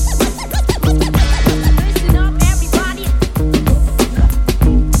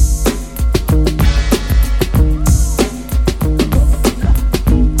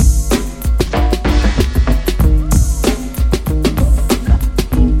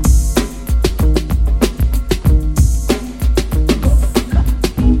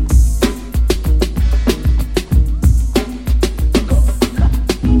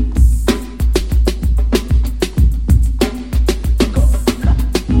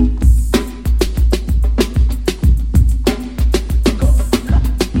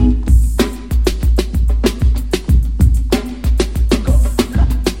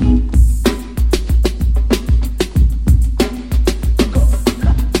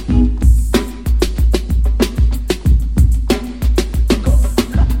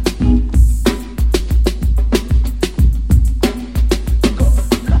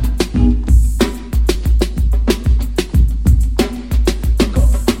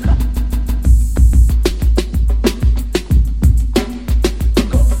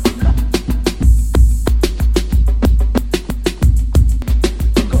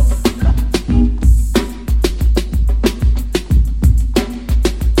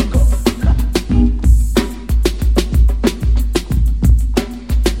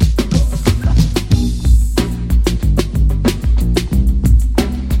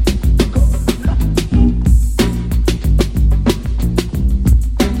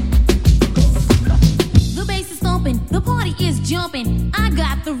 jumping. I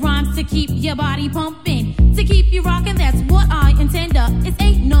got the rhymes to keep your body pumping, to keep you rocking. That's what I intend. It's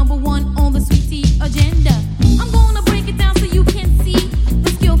ain't number one on the sweet tea agenda. I'm gonna break it down so you can see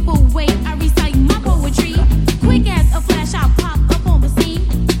the skillful way I recite my poetry. Quick as a flash, I'll pop up on the scene,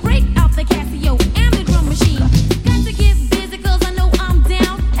 break out the Casio and the drum machine. Got to get busy 'cause I know I'm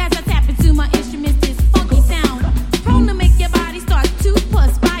down as I tap into my instruments, this funky sound, prone to make your body start to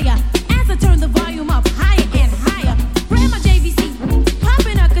perspire as I turn the volume up higher and higher. Grab my JVC, pop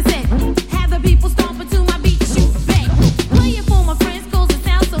in a cassette, have the people stomping to my beat, shoot bang. Play it for my friends 'cause it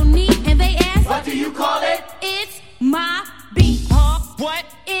sounds so neat, and they ask, what do you call it? It's my beat. Huh? What?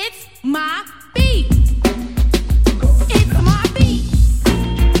 It's my beat. It's my beat.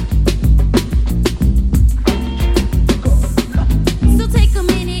 So take a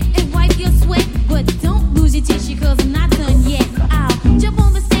minute and wipe your sweat, but don't lose your tissue 'cause I'm not done yet. I'll jump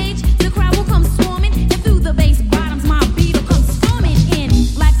on the stage, the crowd will come swarming, and through the bass bottoms my beat will come storming in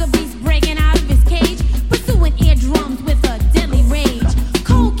like a beast breaking out of his cage, pursuing eardrums with a deadly rage.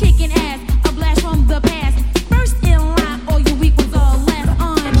 Cold kicking ass, a blast from the past. First in line, all your weak ones are last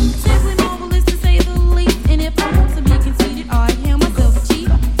on. Simply marvelous to say the least, and if I want to be conceited, I hear myself cheat.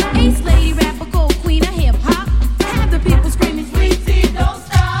 Ace lady rapper, cold queen of hip hop, have the people screaming, sweet tea, don't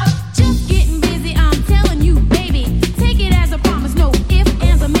stop. Just getting busy, I'm telling you, baby. Take it as a promise, no ifs,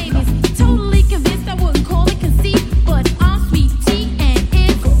 ands, or maybes. Totally convinced I wouldn't call it conceit, but I'm sweet tea and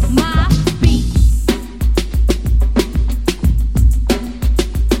it's my beat.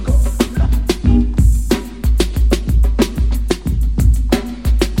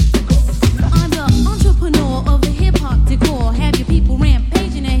 I'm the entrepreneur of the hip hop decor. Have your people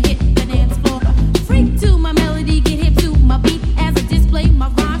rampaging and hit the dance floor. Freak to my melody, get hip to my beat as I display my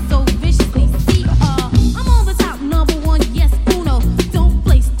rhyme so viciously. See, I'm on the top, number one, yes, uno. Don't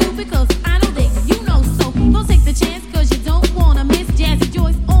play stupid 'cause I know that you know. So don't take the chance 'cause you don't wanna miss. Jazzy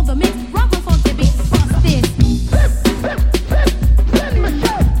Joyce on the mix, rock the funky beat, bust this.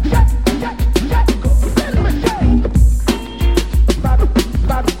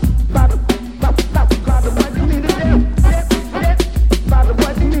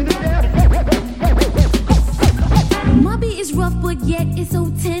 My beat is rough, but yet it's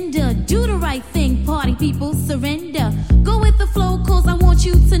so tender. Do the right thing, party people, surrender. Go with the flow, 'cause I want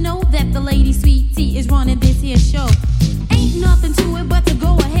you to know that the lady Sweet Tea is running this here show. Ain't nothing to it but to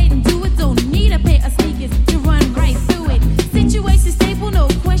go ahead and do it. Don't need a pair of sneakers to run right through it. Situation stable, no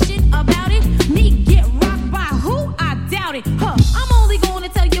question about it. Me get rocked by who? I doubt it. Huh, I'm only gonna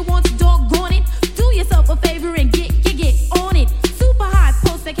tell you once, doggone it. Do yourself a favor and get on it. Super high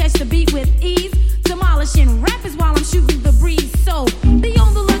post to catch the beat with ease. Demolishing rappers while I'm shooting the breeze. So be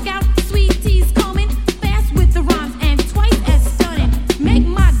on the lookout, Sweet Tea's coming fast with the rhymes and twice as stunning. Make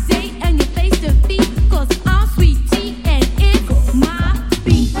my day and your face defeat, 'cause I'm Sweet Tea and it's my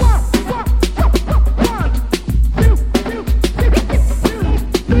beat.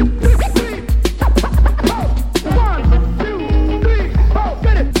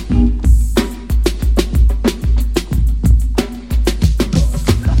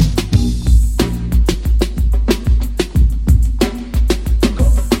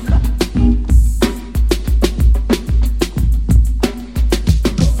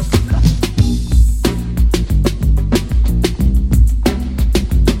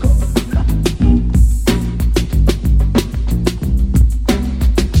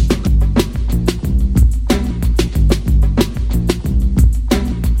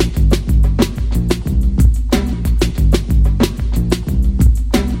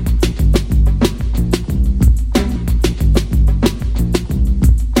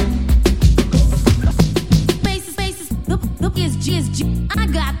 I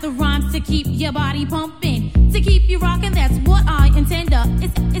got the rhymes to keep your body pumping, to keep you rocking. That's what I intend.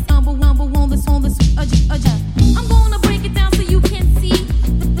 It's number one on the I'm gonna break it down so you can see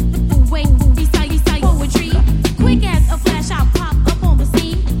the way we recite poetry. Quick as a flash, I'll pop up on the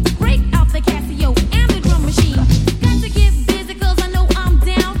scene, break out the Casio and the drum machine. Got to get busy 'cause I know I'm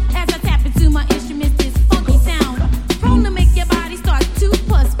down as I tap into my instruments, this funky sound, prone to make your body start to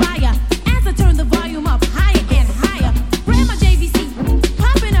perspire as I turn the volume up higher and higher. Grab my JVC,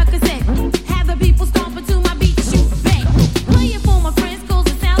 pop in a cassette, have the people stomping to my beat, shoot bang. Play it for my friends 'cause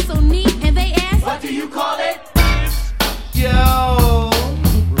it sounds so neat, and they ask, what do you call it? Yo,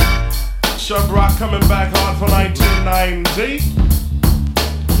 Chubb Rock coming back hard for 1990.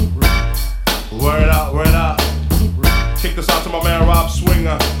 Word out, word out. Kick this out to my man Rob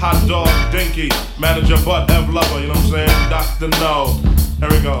Swinger, Hot Dog, Dinky, Manager Bud, Ev Lover, you know what I'm saying? Dr. No. Here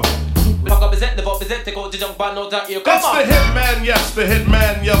we go. Fuck up his represent the represent to go to jump on out here. It's the hitman, yes, the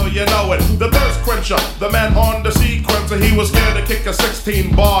hitman, yo, you know it. The thirst quencher, the man on the sequencer. He was scared to kick a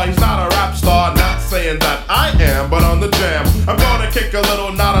 16 bar. He's not a rap star, not saying that I am, but on the jam, I'm gonna kick a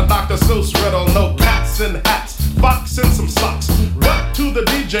little, not a Dr. Seuss riddle. No cats in hats, fox in some socks. But to the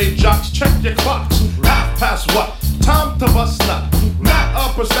DJ jocks, check your clocks. 1/2 what? Time to bust nut. Not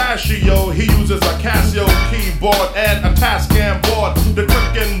a pistachio, he uses a Casio keyboard and a Tascam board. The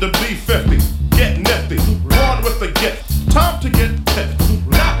click in the B50, get nifty. Born with the gift, time to get pipped.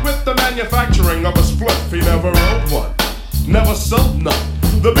 Not with the manufacturing of a spliff, he never wrote one, never sold none.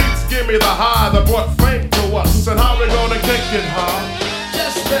 The beats give me the high that brought fame to us. And how we gonna kick it, huh?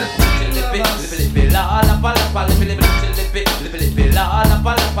 Just the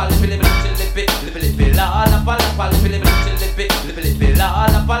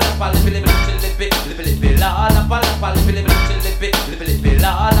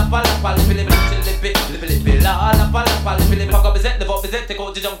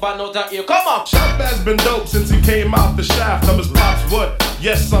come on! Chop has been dope since he came out the shaft of his pop's wood.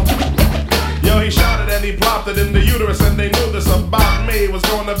 Yes, yo, he shouted and he plopped it in the uterus, and they knew this about me. Was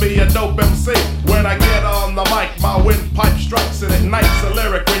gonna be a dope MC. When I get on the mic, my windpipe strikes and ignites a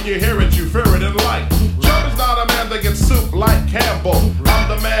lyric. When you hear it, you fear it and like. Chub is not a man that gets soup like Campbell. I'm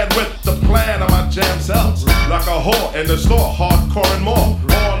the man with the plan of my jam cells. Like a whore in the store, hardcore and more.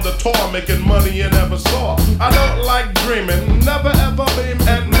 On the tour, making money you never saw. I don't like dreaming, never ever beam,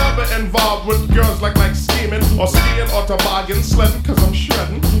 and never involved with girls like scheming or skiing or toboggan sledding, cause I'm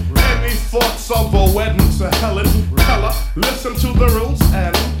shredding. Any thoughts of a wedding to Helen Keller, listen to the rules,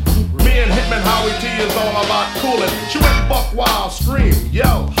 and me and Hitman Howie T is all about cooling. She went buck wild, scream,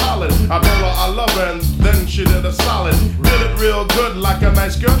 yell, hollered. I told her I love her and then she did a solid. Did it real good like a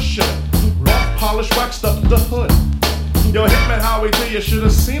nice girl should. Buff, polished, waxed up the hood. Yo, Hitman Howie T, you should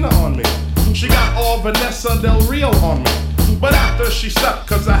have seen her on me. She got all Vanessa Del Rio on me. But after she stepped,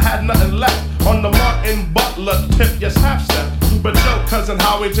 cause I had nothing left. On the Martin Butler tip, yes, half step. But yo, cousin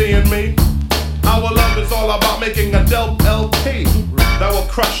Howie T and me, our love is all about making a dope LP that will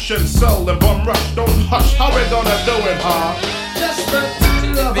crush and sell and bum rush. Don't hush, how we gonna do it, huh? Just the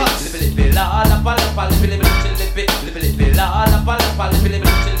two of us.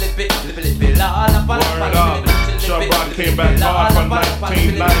 Word up, Chubb Rock came back hard from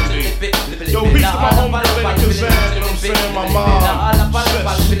 1990. Yo, peace to my homegirl Lady Kazan, you know what I'm saying? My mom,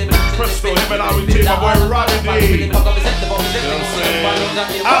 sis, Crystal, him and I, we team my boy Robbie D. You know what I'm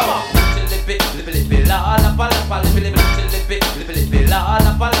saying? Out.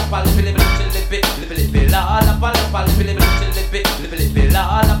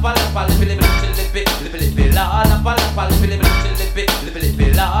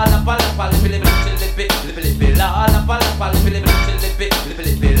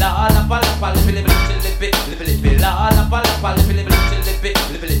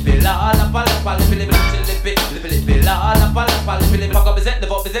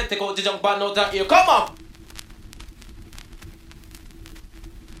 Come on!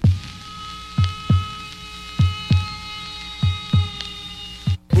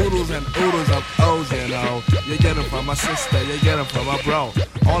 Oodles and oodles of O's, you know. You get them from my sister, you get them from my bro.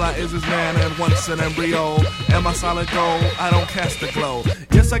 All I is man and once an embryo. And my solid gold, I don't cast the glow.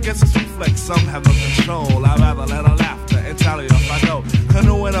 Yes, I guess it's reflex, some have no control. I'd rather let her laughter and tally off I go.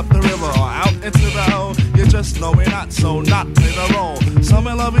 Canoeing up the river or out into the O. You just know me not, so not play the role. Some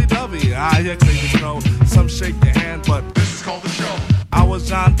in lovey-dovey, you crazy crow. Some shake your hand, but this is called the show. I was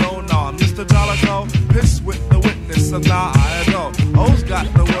John Doe, no, I'm Mr. Jollico. Pissed with the witness, so now I adore. O's got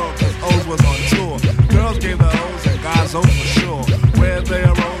the world, cause O's was on tour. Girls gave the O's and guys O's for sure. Where they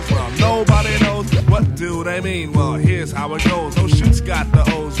arose, well, nobody knows. What do they mean? Well, here's how it goes. Those shoots got the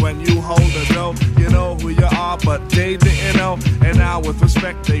O's when you hold the dough. You know who you are, but they didn't know. And now with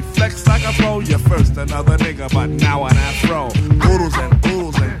respect, they flex like a pro. You're first another nigga, but now an afro. Oodles and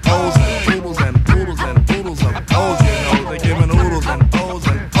oodles and O's and oodles and oodles and oodles of O's, you know. They giving oodles and O's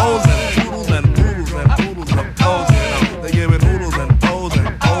and O's and oodles and oodles and oodles of O's, you know. They giving oodles and O's and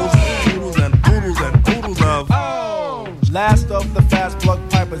O's and oodles and oodles and oodles of O's. Last of the fast plug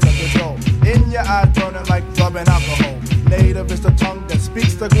pipers at the door. In your eye burning like rubbing alcohol. Native is the tongue that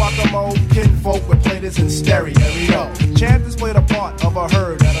speaks the guacamole. Kinfolk with platers in stereo. Chanters played a part of a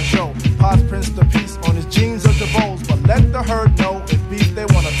herd at a show. Pops Prince the peace on his jeans of the bowls. But let the herd know if beef they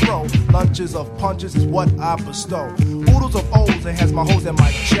wanna throw. Lunches of punches is what I bestow. Oodles of O's and has my hoes and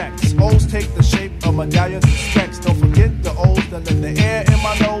my checks. O's take the shape of medallions and specs. Don't forget the O's that let the air in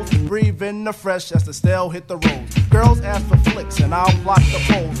my nose. Breathe in the fresh as the stale hit the road. Girls ask for flicks and I'll block the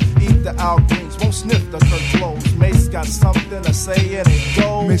poles. Eat the Al Greens, won't sniff the Kurt clothes. Mace got something to say and it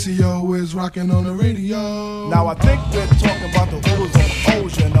goes. Maceo is rocking on the radio. Now I think we're talking about the oodles of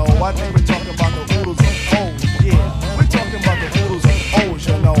O's, you know. I think we're talking about the oodles of O's, yeah. We're talking about the oodles of O's,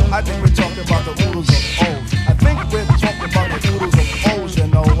 you know. I think we're talking about the oodles of O's. I think we're talking about the oodles of O's, you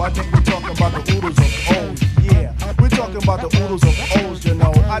know. I think we're talking about the oodles of O's, yeah. We're talking about the oodles of O's, you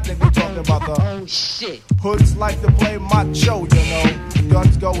know. I think we're talking about the oh shit. Hoods like to play macho, you know.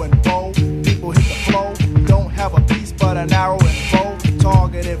 Guns go and bow, people hit the flow. Don't have a piece but an arrow and bow.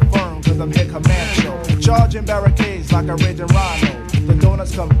 Targeted firm, cause I'm here Comancho. Charging barricades like a raging rhino. The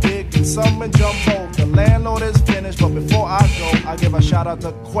donuts come big and some in jumbo. The landlord is finished, but before I go, I give a shout out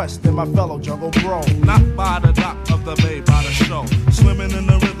to Quest and my fellow jungle bro. Not by the dock of the bay, by the show. Swimming in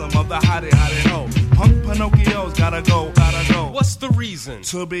the rhythm of the hottie ho. Punk Pinocchio's gotta go, gotta go. What's the reason?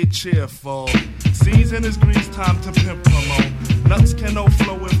 To be cheerful. Season is grease, time to pimp promo. Nuts can no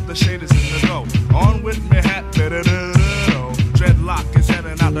flow if the shade is in the dough. On with me hat, dreadlock is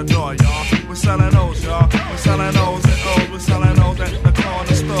heading out the door, y'all. We're selling those, y'all. We're selling those at O's. We're selling those at the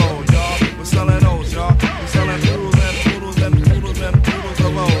corner store, y'all. We're selling those, y'all. We're selling poodles and poodles and poodles and poodles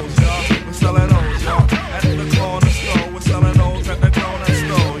of O's, y'all. We're selling those, y'all. At the corner store. We're selling those at the corner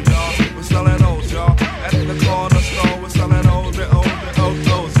store, y'all. We're selling those, y'all. At the corner store. We're selling those at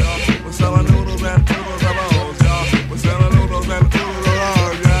O's, y'all. We're selling noodles and poodles of O's, y'all. We're selling noodles and poodles of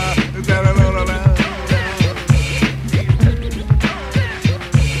O's, y'all. We're selling noodles and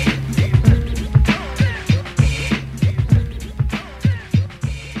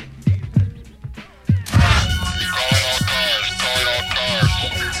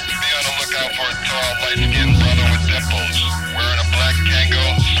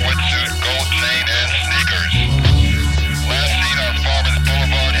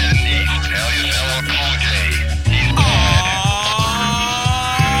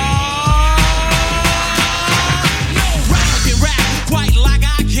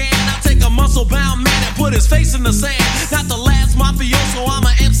his face in the sand. Not the last mafioso, I'm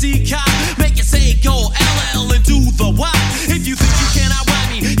a MC cop. Make it say go LL and do the Y. If you think you cannot ride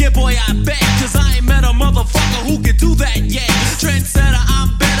me, yeah boy I bet. Cause I ain't met a motherfucker who can do that yet. Trendsetter,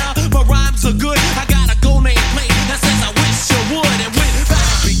 I'm better, my rhymes are good. I got a go name plate that says I wish you would. And when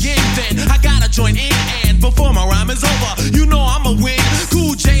battle begin then, I gotta join in. And before my rhyme is over, you know I'ma win.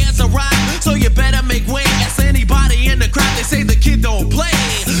 Cool J has arrived, so you better make way. Ask anybody in the crowd, they say the kid don't play.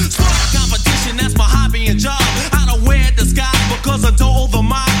 Sport competition, that's my hobby and job. I don't wear disguise because I don't over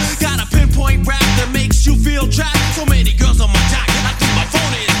mob. Got a pinpoint rap that makes you feel trapped. So many girls on my jock, I think my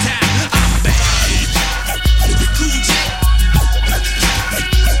phone is tapped. I'm bad. Cool J.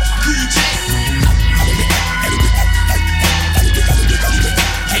 Cool J.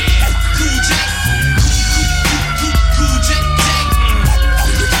 Yeah, Cool J. Cool J. Cool J.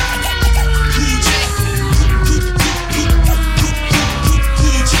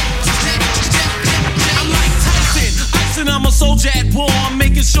 I'm a soldier at war. I'm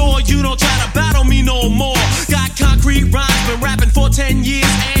making sure you don't try to battle me no more. Got concrete rhymes, been rapping for 10 years.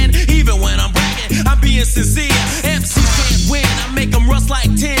 And even when I'm bragging, I'm being sincere. MCs can't win, I make them rust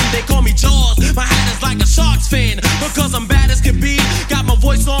like tin. They call me Jaws, my hat is like a shark's fin. Because I'm bad as can be, got my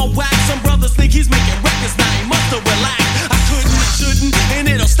voice on wax. Some brothers think he's making records, now he must have relaxed. I couldn't, I shouldn't, and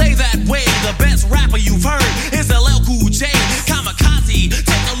it'll stay that way. The best rapper you've heard is LL Cool J. Kamikaze,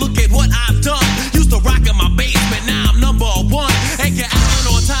 take a look at what I've done. Used to rock in my basement, now I'm number one. Ain't get out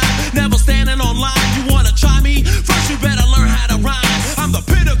on time, never standing on line. You wanna try me? First you better learn how to rhyme. I'm the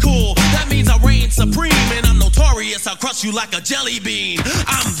pinnacle, that means I reign supreme. And I'm notorious, I'll crush you like a jelly bean.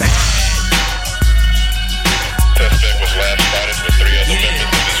 I'm bad. Suspect was last spotted with 3 other members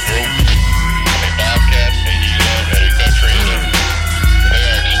of his group. Bobcat, Love, Eddie Country, and they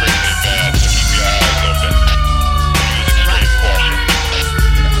are extremely bad, so keep your eyes open. Use extreme caution.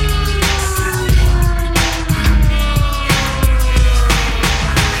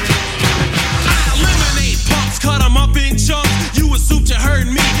 I eliminate punks, cut them up in chunks. You assumed you heard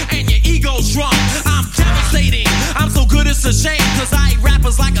me, and your ego's drunk. I'm devastating, I'm so good it's a shame. Cause I eat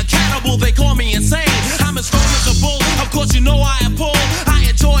rappers like a cannibal, they call me insane. I'm as strong as a bull, of course you know I am Paul. I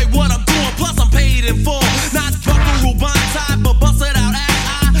enjoy what I'm doing, plus I'm paid in full. Not buckaroo bonsai, but bust it out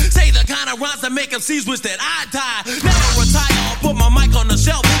as I say the kind of rhymes that make MCs wish that I die. Never retire or put my mic on the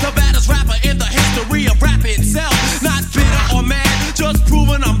shelf. The baddest rapper in the history of rap itself. Not bitter or mad, just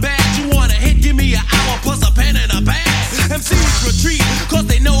proving I'm bad. You want a hit, give me an hour plus a pen and a bag. MCs retreat, cause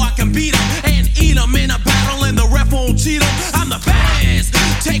they know I can beat them. And eat them in a battle and the ref won't cheat them. I'm the baddest,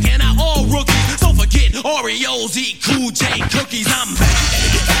 taking out all rookies. So forget Oreos, eat Cool J cookies. I'm bad.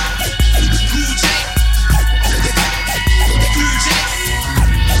 Cool J.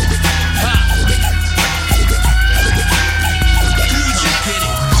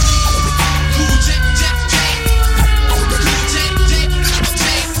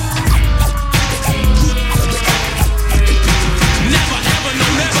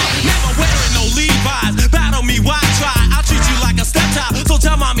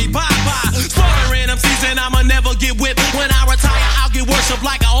 up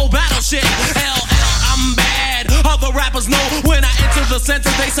like an old battleship. LL, I'm bad. Other rappers know when I enter the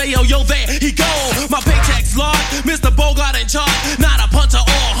center, they say, yo, there he go. My paycheck's large, Mr. Bogart in charge. Not a punter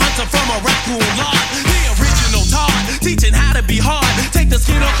or a hunter from a raccoon lot. The original Todd, teaching how to be hard. Take the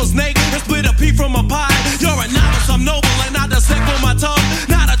skin off a snake and split a pea from a pie. You're a novice, I'm noble, and not the sick on my tongue.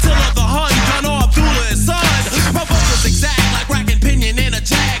 Not a till of the Hun, John or Abdullah his son. My vocals exact like racking pinion in a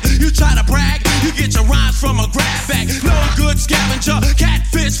jag. You try to brag, you get your rhymes from a grab bag. No good scavenger,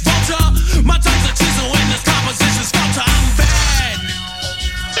 catfish, vulture. My tongue's a chisel in this composition sculpture. I'm bad.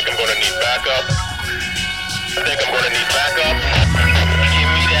 Think I'm gonna need backup. Think I'm gonna need backup. Give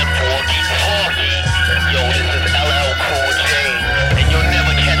me that porky porky. Yo, this is LL Cool J, and you'll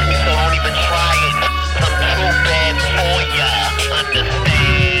never catch me, so don't even try it. I'm too bad for ya.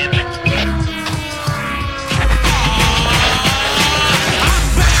 Understand?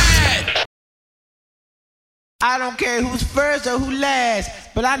 I don't care who's first or who last,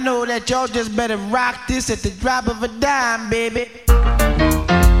 but I know that y'all just better rock this at the drop of a dime, baby.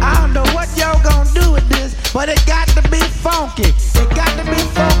 I don't know what y'all gonna do with this, but it got to be funky. It got to be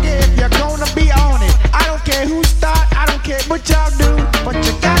funky if you're gonna be on it. I don't care who start, I don't care what y'all do, but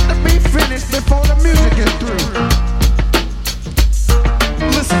you got to be finished before the music is through.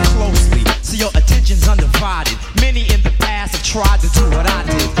 Listen closely, so your attention's undivided. Many in the past have tried to do what I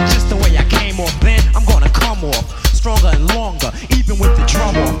did. Just the way I came off then, I'm gonna come off stronger and longer, even with the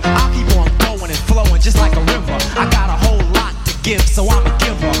drum off. I'll keep on going and flowing just like a river. I got a whole lot to give, so I'm a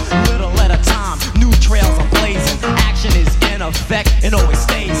giver. Little at a time, new trails are blazing. Action is in effect and always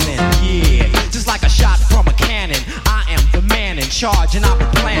stays in. Yeah, just like a shot from a cannon. I am the man in charge and I've been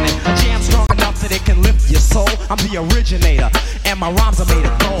planning a jam strong enough that it can lift your soul. I'm the originator and my rhymes are made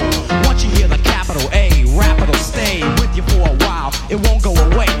of gold. Once you hear the capital A, rap it'll stay with you for a while. It won't go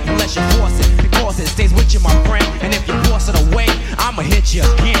away unless you force it, because it stays with you, my friend. And if you force it away, I'ma hit you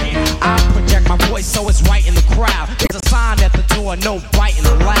again. I project my voice so it's right in the crowd. There's a sign at the door, no biting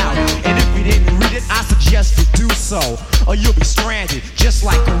allowed. And if you didn't read it, I suggest you do so, or you'll be stranded just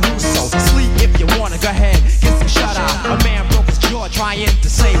like Caruso. Sleep if you wanna, go ahead, get some shut eye. A man broke his jaw trying to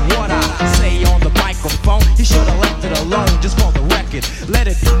say what I say on the microphone. He should've left it alone, just for the record. Let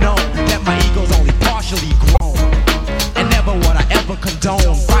it be known that my ego's only partially grown, and never would I ever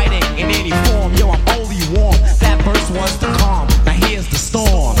condone fighting in any form. Yo, I'm only warm. That verse was the calm. Now here's the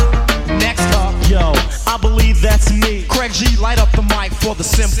storm. Next up, yo, I believe that's me. Craig G, light up the mic for the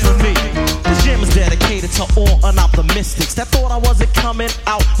symphony. This jam is dedicated to all unoptimistics that thought I wasn't coming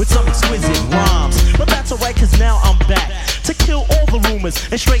out with some exquisite rhymes. But that's alright, cause now I'm back to kill all the rumors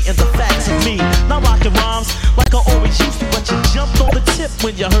and straighten the facts of me. Not rocking rhymes like I always used to, but you jumped on the tip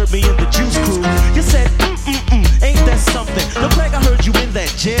when you heard me in the Juice Crew. You said, ain't that something? The Craig, I heard you in that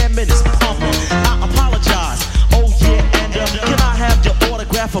jam and it's pumping. I apologize. Oh yeah, and can I have your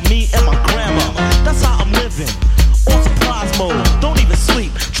autograph for me and my grandma? That's how I'm living, on surprise mode. Don't even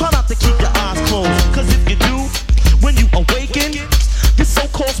sleep, try not to keep your eyes closed, cause if you do, when you awaken, this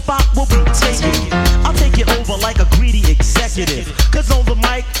so-called spot will be taken. I'll take it over like a greedy executive, cause on the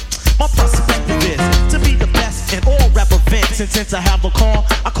mic, my perspective is to be the best in all rap events. And since I have a call,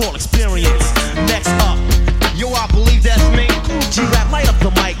 I call experience. Next up, yo, I believe that's me. G-Rap, light up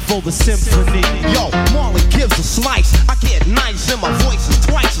the mic for the symphony. Yo, Marley gives a slice. I get nice and my voice is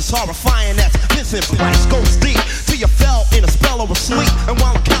twice as horrifying as Vincent Price goes deep till you fell in a spell of a sleep. And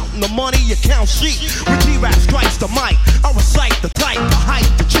while I'm counting the money, you count sheep. When G-Rap strikes the mic, I recite the type, the height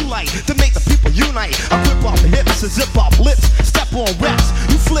that you like to make the people unite. I grip off the hips and zip off lips, step on reps.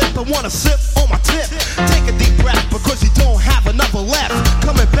 You flip and wanna sip on my tip. Take a deep breath because you don't have another left.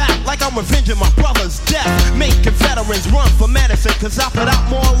 Coming back like I'm revenging my brother's death. Making veterans run for medicine, cause I put out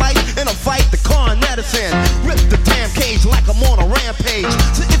more life in a fight than Con Edison. Rip the damn cage like I'm on a rampage.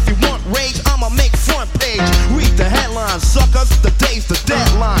 So if you want rage, I'ma make front page. Read the headlines, suckers, the day's the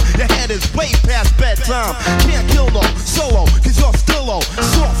deadline. Your head is way past bedtime. Can't kill no solo, cause you're still low.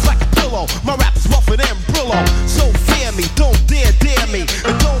 Soft like a pillow, my rap is rougher than Brillo. So fear me, don't dare me.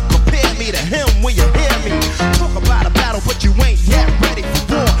 And don't compare me to him when you hear me. Talk about a battle, but you ain't yet ready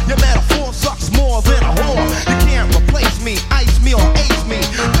for war. Your metaphor sucks more than a whore. You can't replace me, ice me or ace me.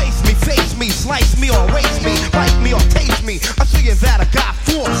 Face me, slice me or race me. Bite me or taste me. I see you that I got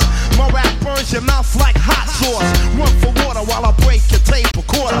force. My rap burns your mouth like hot sauce. Run for water while I break your tape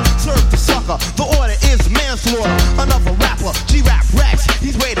recorder. Serve the sucker, the order is manslaughter. Another rapper, G-Rap Rex,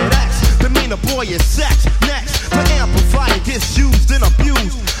 he's rated X. The meaner boy is sex. Next, the amplifier gets used and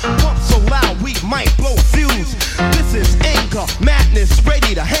abused. Pump so loud we might blow fuse. This is anger, madness,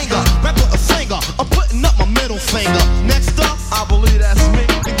 ready to hang up. Rapper or singer, I'm putting up my middle finger. Next up, I believe that's me.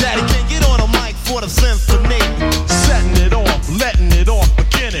 Daddy can't get on a mic for the symphony. Setting it off, letting it off.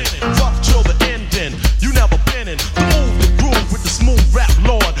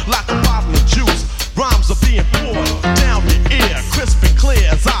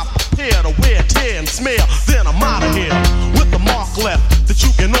 that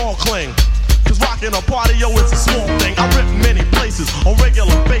you can all cling. Cause rocking a party, yo, it's a small thing. I rip many places on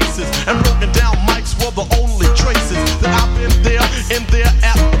regular basis, and broken down mics were the only traces that I've been there, in there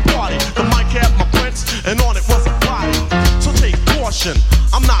at the party. The mic had my prints, and on it was a body. So take caution,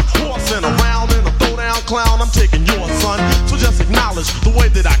 I'm not horsing around in a throwdown clown. I'm taking yours, son. So just acknowledge the way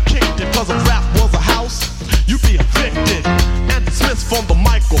that I kicked it. Cause if rap was a house, you'd be evicted and dismissed from the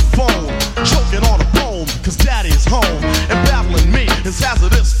microphone. Choking on a poem, cause daddy is home. And battling me is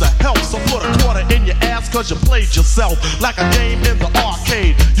hazardous to health. So put a quarter in your ass cause you played yourself. Like a game in the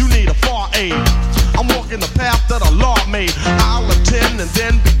arcade, you need a far aid. I'm walking the path that a law made. I'll attend and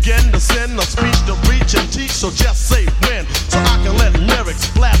then begin to send a speech to reach and teach. So just say when, so I can let lyrics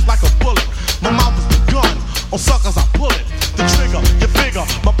blast like a bullet. My mouth is the gun, on suckers I pull it. The trigger, you figure,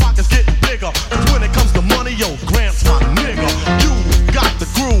 my pocket's getting bigger. Cause when it comes to money, yo, Grant's my nigga. You got the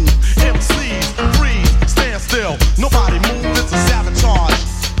groove, MCs, freeze, stand still. Nobody move, it's a sabotage.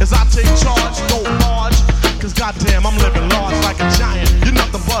 As I take charge, don't barge. Cause goddamn, I'm living large like a giant. You're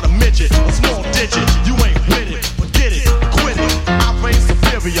nothing but a midget, a small digit. You ain't with it, forget it, quit it. I reign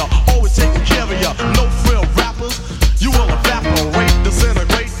superior, always taking care of ya. No frill rappers, you will evaporate,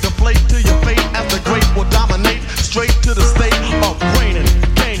 disintegrate, deflate to your fate. As the great will dominate, straight to the state of reigning,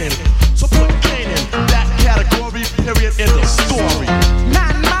 gaining. So put gain in that category, period, in the story.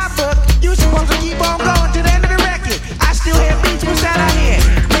 Not in my book, you supposed to keep on going to the end of the record. I still hear beats, what's that I hear?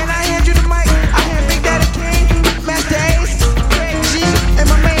 Then I hand you the mic, I hear Big Daddy King, Master Ace, Craig G, and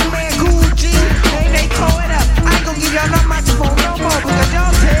my main man Cool G. Hey, they throw it up. I ain't gonna give y'all no microphone no more because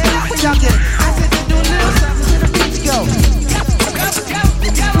y'all tear it up when y'all get it. I said to do a little something to the beats go.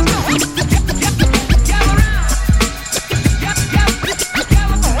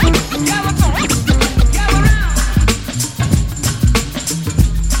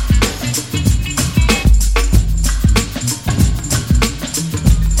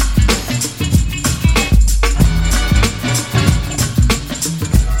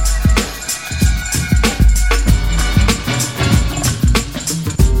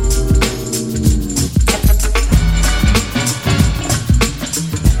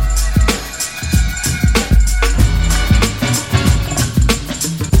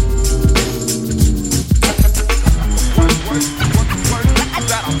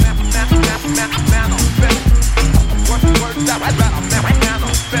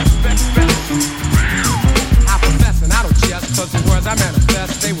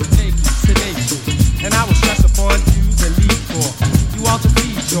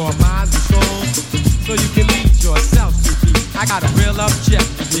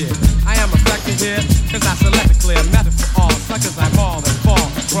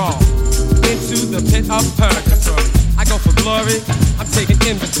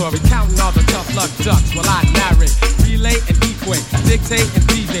 Counting all the tough luck ducks while I narrate, relay and equate, dictate and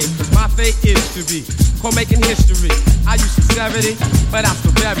debate. Cause my fate is to be co-making history. I use sincerity, but I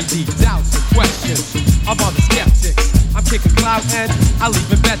still bury deep doubts and questions of all the skeptics. I'm kicking clout and I'll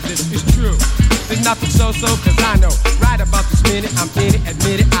even bet this is true. There's nothing so-so cause I know right about this minute I'm in it,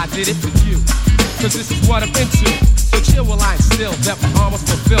 admit it, I did it for you. Cause this is what I'm into. So chill while I instill that we almost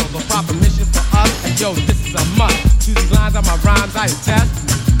fulfill the proper mission for us. And yo, this is a must. To these lines are my rhymes I attest.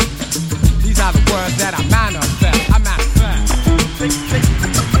 These are the words that I manifest. I manifest. Take to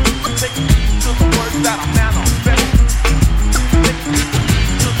the words that I manifest.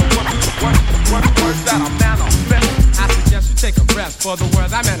 To the words that I manifest. I suggest you take a rest for the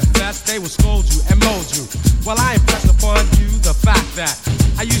words I manifest. They will scold you and mold you. While I impress upon you the fact that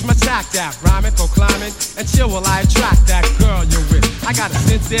I use my tact that rhyming, proclaiming, and chill while I attract that girl you're with. I got a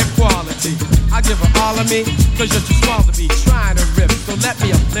sincere quality. I give her all of me, cause you're too small to be trying to rip. So let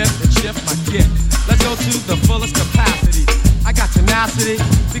me uplift and shift my gift. Let's go to the fullest capacity. I got tenacity,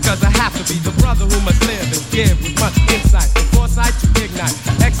 because I have to be the brother who must live and give with much insight and foresight to ignite,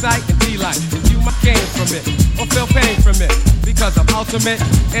 excite and delight. And you might gain from it, or feel pain from it, because I'm ultimate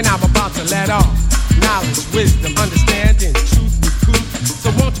and I'm about to let off. Knowledge, wisdom, understanding, truth, recruit.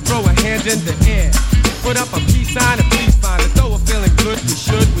 So won't you throw a hand in the air? Put up a peace sign and please find it. Though we're feeling good, we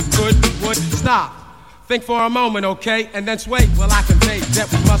should, we could, we would. Stop. Think for a moment, okay? And then sway. Well, I convey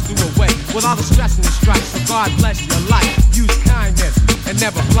that we must do away with all the stress and the strife. So God bless your life. Use kindness and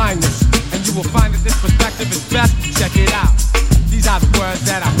never blindness. And you will find that this perspective is best. Check it out. These are the words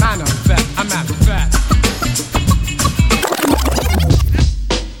that I manifest. I manifest.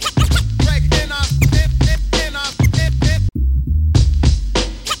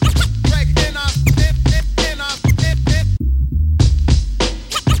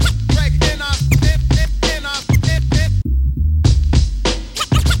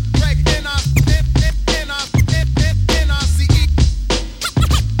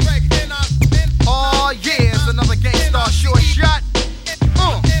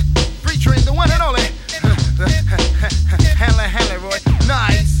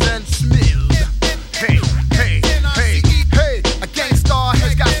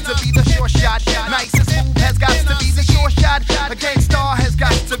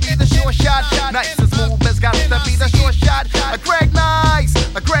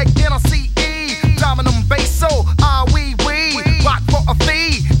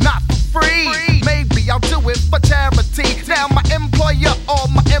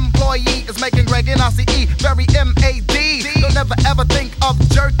 never ever think of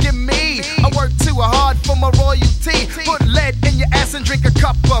jerking me. I work too hard for my royalty. Put lead in your ass and drink a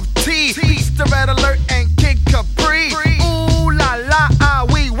cup of tea. Peace the Red Alert and Kid Capri. Ooh la la, ah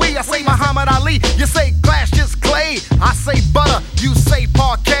wee wee. I say Muhammad Ali, you say glass just clay. I say butter, you say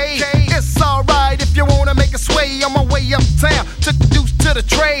parquet. It's alright if you wanna make a sway. On my way uptown, took the deuce to the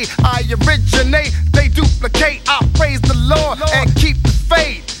trade. I originate, they duplicate. I praise the Lord and keep the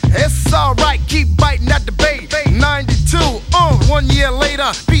faith. It's alright, keep biting at the bait. 92, 1 year later.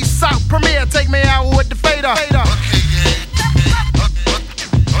 Peace out, Premier, take me out with the fader.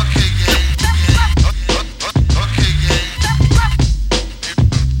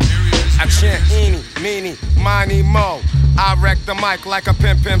 I chant eeny, meeny, miny, mo. I wreck the mic like a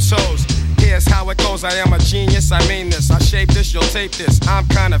pimp shows. Here's how it goes, I am a genius, I mean this. I shape this, you'll tape this, I'm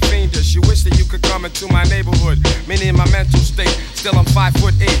kinda fiendish. You wish that you could come into my neighborhood. Meaning my mental state, still I'm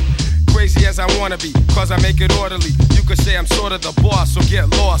 5'8". Crazy as I wanna be, cause I make it orderly. You could say I'm sorta the boss, so get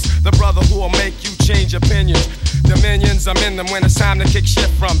lost. The brother who will make you change opinions. Dominions, I'm in them when it's time to kick shit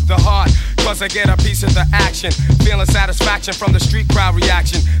from the heart. Cause I get a piece of the action. Feeling satisfaction from the street crowd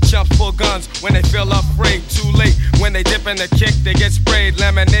reaction. Chumps pull guns when they feel afraid. Too late, when they dip in the kick, they get sprayed.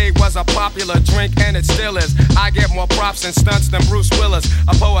 Lemonade was a popular drink and it still is. I get more props and stunts than Bruce Willis.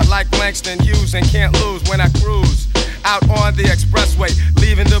 A poet like Langston Hughes and can't lose when I cruise. Out on the expressway,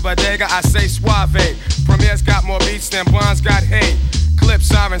 leaving the bodega, I say suave. Premier's got more beats than Blonde's got hate.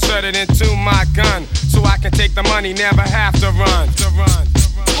 Clips are inserted into my gun, so I can take the money, never have to run.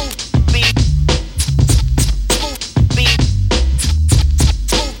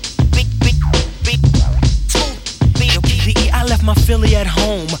 I left my Philly at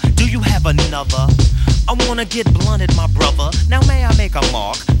home. Do you have another? I wanna get blunted, my brother. Now may I make a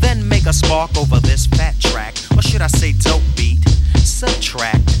mark, then make a spark over this fat track? Or should I say dope beat?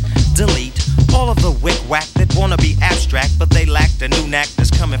 Subtract, delete all of the wick-wack that wanna be abstract, but they lack the new knack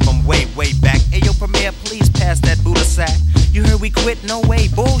that's coming from way, way back. Ayo, Premier, please pass that Buddha sack. You heard we quit? No way,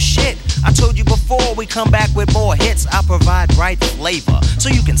 bullshit. I told you before, we come back with more hits. I provide right flavor, so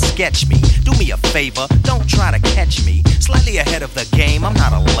you can sketch me. Do me a favor, don't try to catch me. Slightly ahead of the game, I'm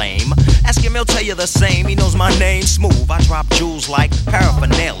not a lame. Ask him, he'll tell you the same. He knows my name, smooth. I drop jewels like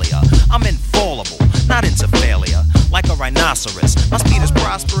paraphernalia. I'm infallible, not into failure. Like a rhinoceros, my speed is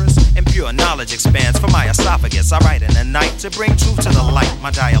prosperous, and pure knowledge expands from my esophagus. I write in the night to bring truth to the light. My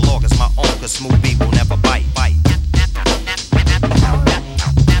dialogue is my own, cause smooth beat will never bite. After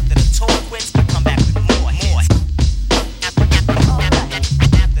the tour quits, I come back with more hits. After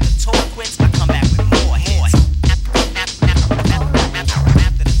the tour quits, I come back with more hits. After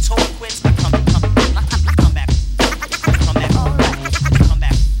the tour quits, I come back.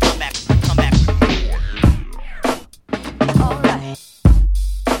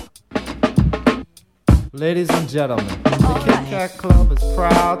 Ladies and gentlemen, the Kit Kat Club is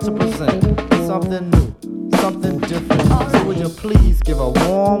proud to present something new, something different. So would you please give a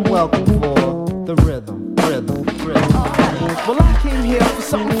warm welcome for the rhythm. Well, I came here for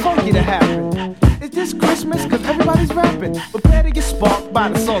something funky to happen. Is this Christmas? Cause everybody's rapping. Prepare to get sparked by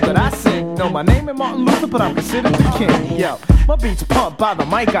the song that I sing. Know my name is Martin Luther, but I'm considered the king. Yo, my beats pumped by the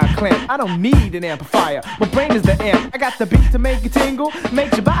mic I clamp. I don't need an amplifier, my brain is the amp. I got the beat to make you tingle,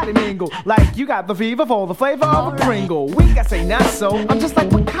 makes your body mingle. Like you got the fever for the flavor of a Pringle. We got say not so, I'm just like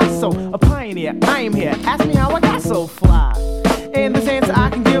Picasso, a pioneer, I am here. Ask me how I got so fly. And this answer I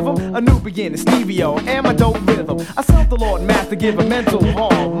can give them, a new beginning, Stevie-O, and my dope rhythm. I serve the Lord Math to give a mental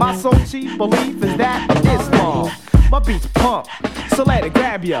harm. My sole chief belief is that of Islam. My beats pump, so let it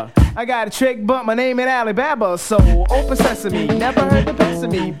grab ya. I got a trick, but my name ain't Alibaba. So open sesame, never heard the best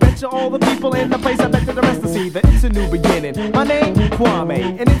of me. Bet you all the people in the place, I bet you the rest to see that it's a new beginning. My name,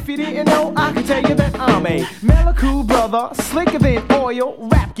 Kwame, and if you didn't know, I can tell you that I'm a Meliku brother, slicker than oil.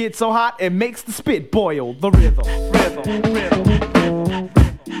 Rap gets so hot, it makes the spit boil. The rhythm.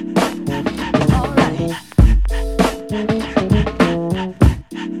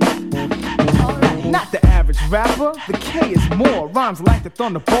 Not the average rapper, the K is more. Rhymes like the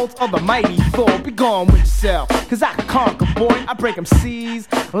thunderbolts of the mighty Thor. Be gone with yourself, cause I can conquer, boy. I break them C's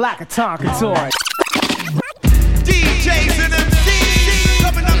like a Tonka toy. DJs and MCs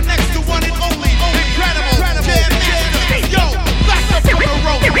coming up next to one and only incredible Jam Master. Yo, back up from the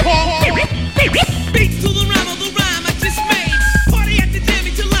rope, Paul. Beats to the rhyme I just made. Party at the jam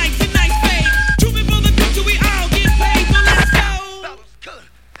till lights and nights fade. True before the future, we all get paid. So let's go.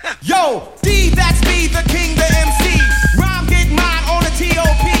 Yo, D, that's me, the king, the MC. Rhyme get mine on a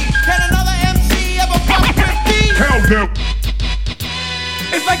T.O.P. Can another MC ever fuck with me? Hell no.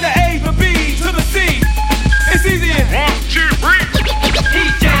 It's like the A, the B, to the C. It's easy as 1, 2, 3.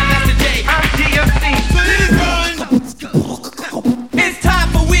 He's Jam Master J, I'm DMC. So this is run.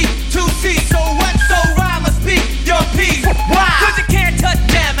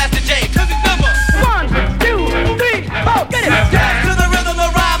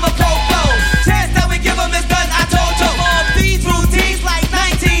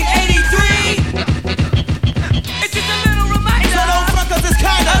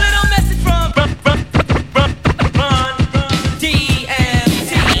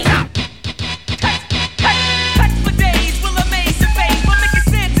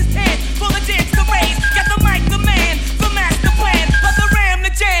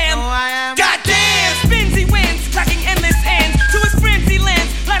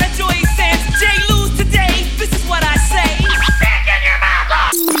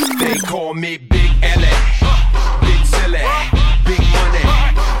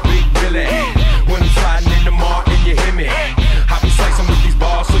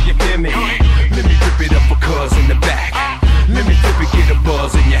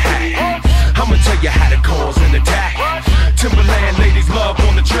 is love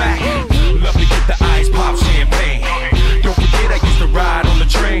on the track. Love to get the ice, pop champagne. Don't forget I used to ride on the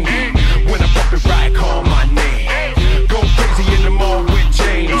train. When I bump it right, call my name. Go crazy in the mall with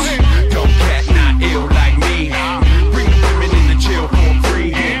James. Dumb cat, not ill like me. Bring the women in the chill for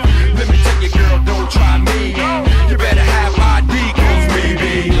free. Let me tell you, girl, don't try me. You better have ID, cause we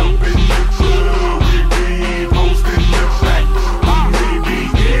be up in the club. We be posting the back. We be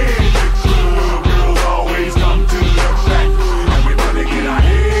in the club. Girls always come to the back. Everybody get our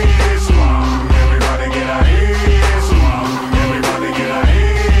heads swung. Everybody get our heads swung. Everybody get our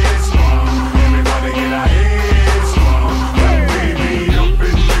heads swung. Everybody get our heads swung. We be up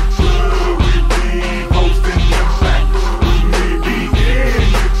in the club. We be posting the back. We be in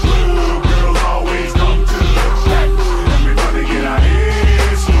the club. Girls always come to the back. Everybody get our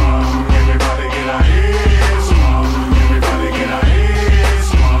heads swung. Everybody get our heads swung. Everybody get our heads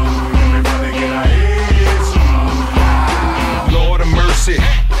swung. Everybody get our heads swung. Lord of mercy,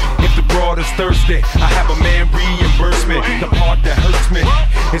 if the broad is thirsty, I have a man reimburse me. The part that hurts me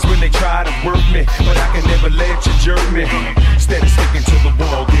is when they try to work me, but I can never let you jerk me. Instead of sticking to the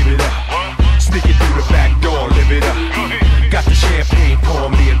wall, give it up. Sneak it through the back door, live it up. Got the champagne, pour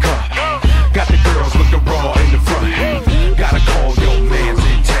me a cup. Got the girls looking raw in the front. Gotta call your mans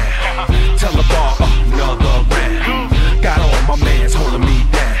in town. Tell the bar another round. Got all my mans holding me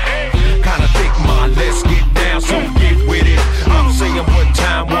down. Kinda think let's get down, so get with it. I'm saying one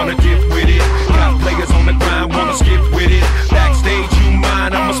time, wanna dip with it. Got players on the grind, wanna skip with it. Backstage, you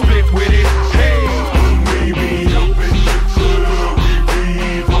mind, I'ma split with it. Hey, we be up in the club, we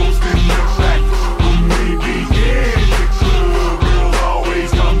be posting the back. We be in the club, girls always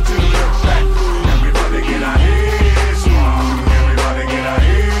come to the back. Everybody get our heads swung. Everybody get our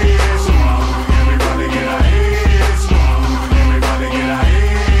heads swung. Everybody get our heads swung. Everybody get our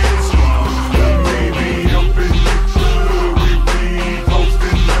heads swung. We be up in the club, we be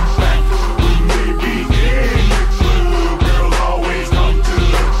posting the back. We be in the club, girls always come to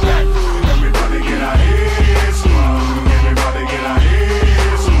the back. Everybody get our heads swung. Everybody get our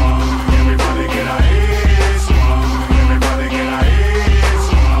heads swung. Everybody get our heads swung. Everybody get our heads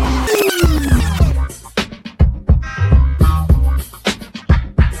swung.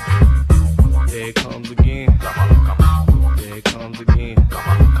 There it comes again. There it comes again.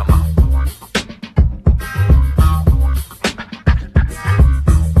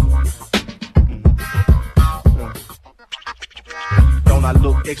 Don't I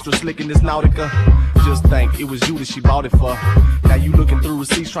look extra slick in this Nautica? Just think it was you that she bought it for. Now you looking through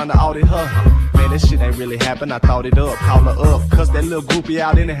receipts trying to audit her. Man, that shit ain't really happened. I thought it up, call her up, cuss that little groupie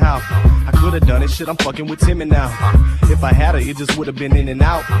out anyhow. I could've done it, shit, I'm fucking with Timmy now. If I had her, it just would've been in and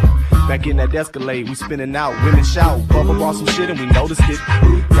out. Back in that Escalade, we spinning out. Women shout, Bubba brought some shit and we noticed it.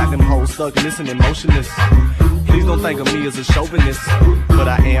 Got them hoes stuck, listening, motionless. Please don't think of me as a chauvinist, but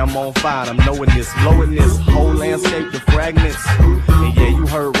I am on fire, I'm knowing this, blowing this whole landscape to fragments. And yeah, you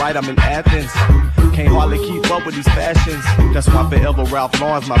heard right, I'm in Athens. Can't hardly keep up with these fashions. That's why forever Ralph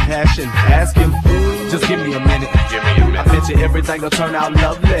Lauren's my passion. Ask him, just give me a minute. I bet you everything will turn out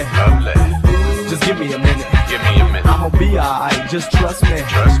lovely. Just give me a minute. I'ma be alright, just trust me.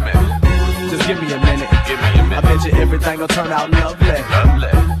 Just give me a minute. I bet you everything will turn out lovely.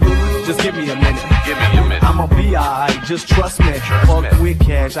 Just give me a minute. I'ma be alright, just trust me. Fuck quick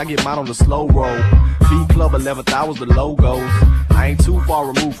cash, I get mine on the slow roll. B Club 11th hours, the logos. I ain't too far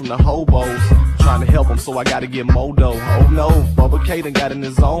removed from the hobos. Trying to help them, so I gotta get Modo. Oh no, Bubba K done got in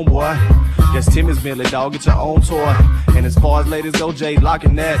his own, boy. Guess Timmy's Bentley, dog, get your own toy. And as far as ladies go, Jay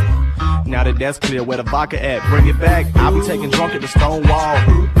locking that. Now that that's clear, where the vodka at? Bring it back, I'll be taking drunk at the stone wall.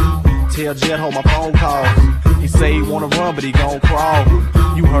 Tell Jet hold my phone calls. He say he wanna run, but he gon' crawl.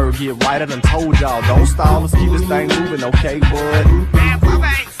 You heard, get right, I done told y'all. Don't stall, let's keep this thing moving, okay, bud?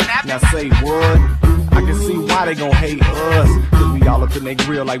 Now say what? I can see why they gon' hate us, cause we all up in their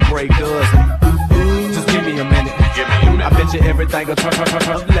grill like break does. Just give me a minute. I bet you everything will turn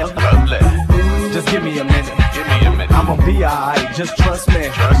lovely. Just give me a minute. I'ma be alright, just trust me.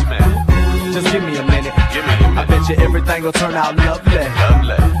 Just give me a minute. I bet you everything will turn out lovely.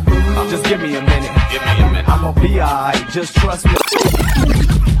 Just give me a minute. I'ma be alright, just trust me.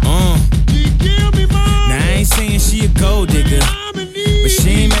 Now I ain't saying she a gold digger, but she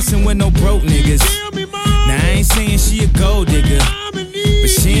ain't messing with no broke niggas. Now I ain't saying she a gold digger, but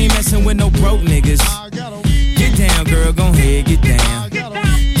she ain't messing with no broke niggas. Get down, girl, gon' head, get down.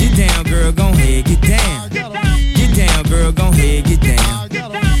 Get down, girl, gon' head, get down. Get down, girl, gon' head, get down.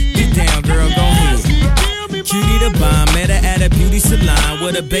 Get down, girl, gon' head. Cutie the bomb, met her at a beauty salon with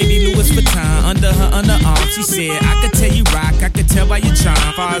with a baby Louis Vuitton under her underarm. She said, I could tell you rock, I could tell by your charm.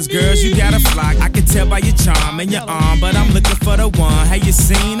 Far as girls, you got a flock. I could tell by your charm and your arm, but I'm looking for the one. Have you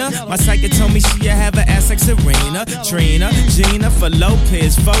seen her? My psychic told me she'll have an ass like Serena, Trina, Gina for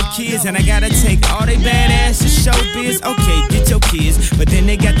Lopez, 4 kids, and I gotta take all they badass to showbiz. Okay, get your kids, but then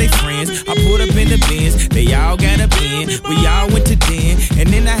they got their friends. I pulled up in the Benz, they all got a bin. We all went to den, and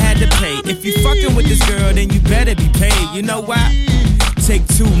then I had to pay. If you fucking with this girl, then you better be paid. You know why? Take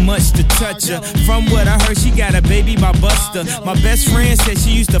too much to touch her. From what I heard, she got a baby by Buster. My best friend said she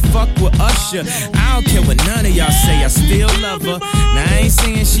used to fuck with Usher. I don't care what none of y'all say, I still love her. Now I ain't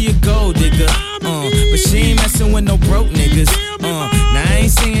saying she a gold digger, but she ain't messing with no broke niggas. Now I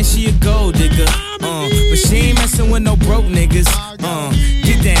ain't saying she a gold digger, but she ain't messing with no broke niggas.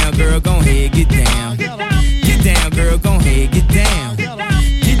 Get down, girl, gon' head, get down. Get down, girl, gon' head, get down.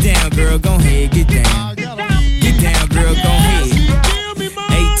 Get down, girl, gon' head, get down. Get down, girl, gon' head.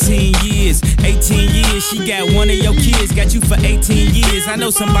 18 years, she got one of your kids, got you for 18 years. I know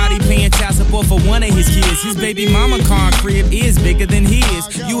somebody paying child support for one of his kids. His baby mama car crib is bigger than his.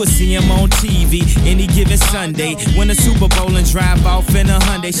 You will see him on TV any given Sunday. Win a Super Bowl and drive off in a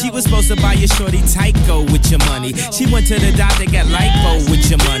Hyundai. She was supposed to buy your shorty Tyco with your money. She went to the doctor, got lipo with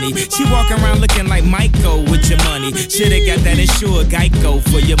your money. She walk around looking like Michael with your money. Shoulda got that insured Geico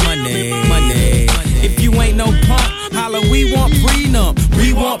for your money. If you ain't no punk, holla, we want prenup.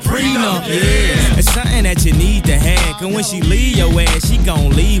 We want prenup, yeah. It's something that you need to have. Cause when she leave your ass, she gon'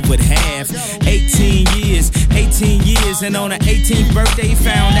 leave with half. 18 years, and on her 18th birthday,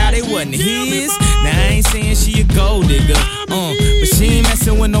 found out it wasn't his. Now I ain't saying she a gold digger, but she ain't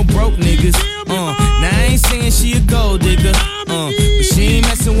messing with no broke niggas. Now I ain't saying she a gold digger, but she ain't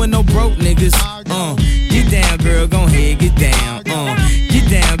messing with no broke niggas. Get down, girl, gon' head, get down. Get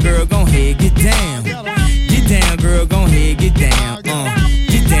down, girl, gon' head, get down. Get down, girl, gon' head, get down.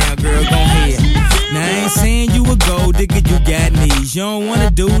 Get down, girl, gon' head. Now I ain't saying you a gold digger, you got knees. You don't want a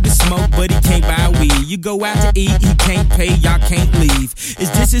dude to smoke, but he can't buy weed. You go out to eat, he can't pay, y'all can't leave. His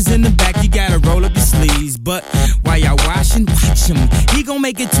dishes in the back, you gotta roll up your sleeves. But while y'all washing, watch him. He gon'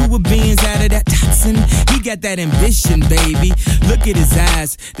 make it to a beans out of that toxin. He got that ambition, baby. Look at his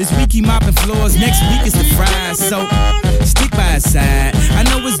eyes. This week he mopping floors, next week is the fries. So stick by his side. I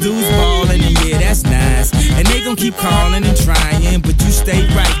know his dudes ballin', and yeah, that's nice. And they gon' keep calling and trying, but you stay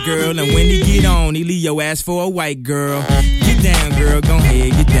right, girl. And when he get on, he leave your ass for a white girl. Get down, girl, gon'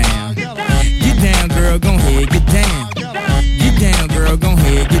 head, get down. Get down, girl, gon' head, get down. Get down, girl, gon'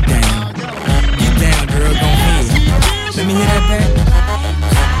 head, get down. Get down, girl, gon' head. Let me hear that back.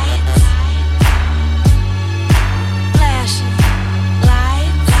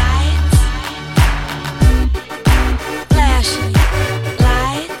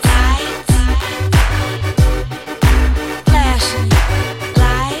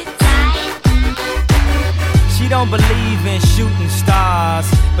 Don't believe in shooting stars,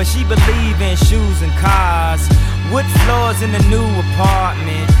 but she believe in shoes and cars. Wood floors in the new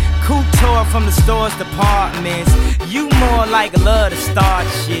apartment, couture from the store's departments. You more like love to start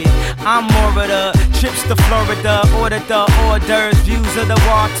shit. I'm more of the trips to Florida, order the hors d'oeuvres, views of the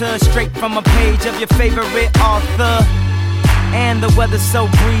water, straight from a page of your favorite author. And the weather's so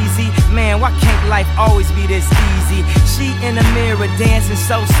breezy, man, why can't life always be this easy? She in the mirror dancing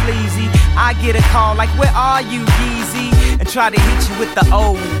so sleazy. I get a call like, where are you, Yeezy? And try to hit you with the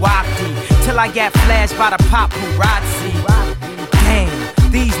old wafty, till I got flashed by the paparazzi.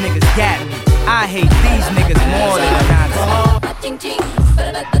 Damn, these niggas got me. I hate these niggas more than a Nazi.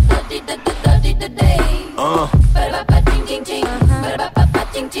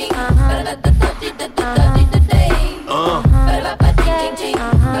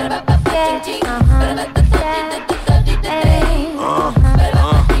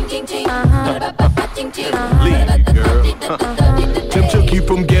 Took you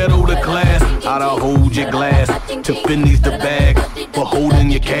from ghetto to class, how'd I hold your glass? To finish the bag, for holding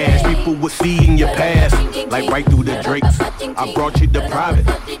your cash. People would see in your past, like right through the drapes. I brought you to private,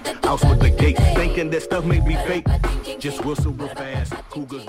 house with the gates. Thinking that stuff made me fake, just whistle real fast. Cougars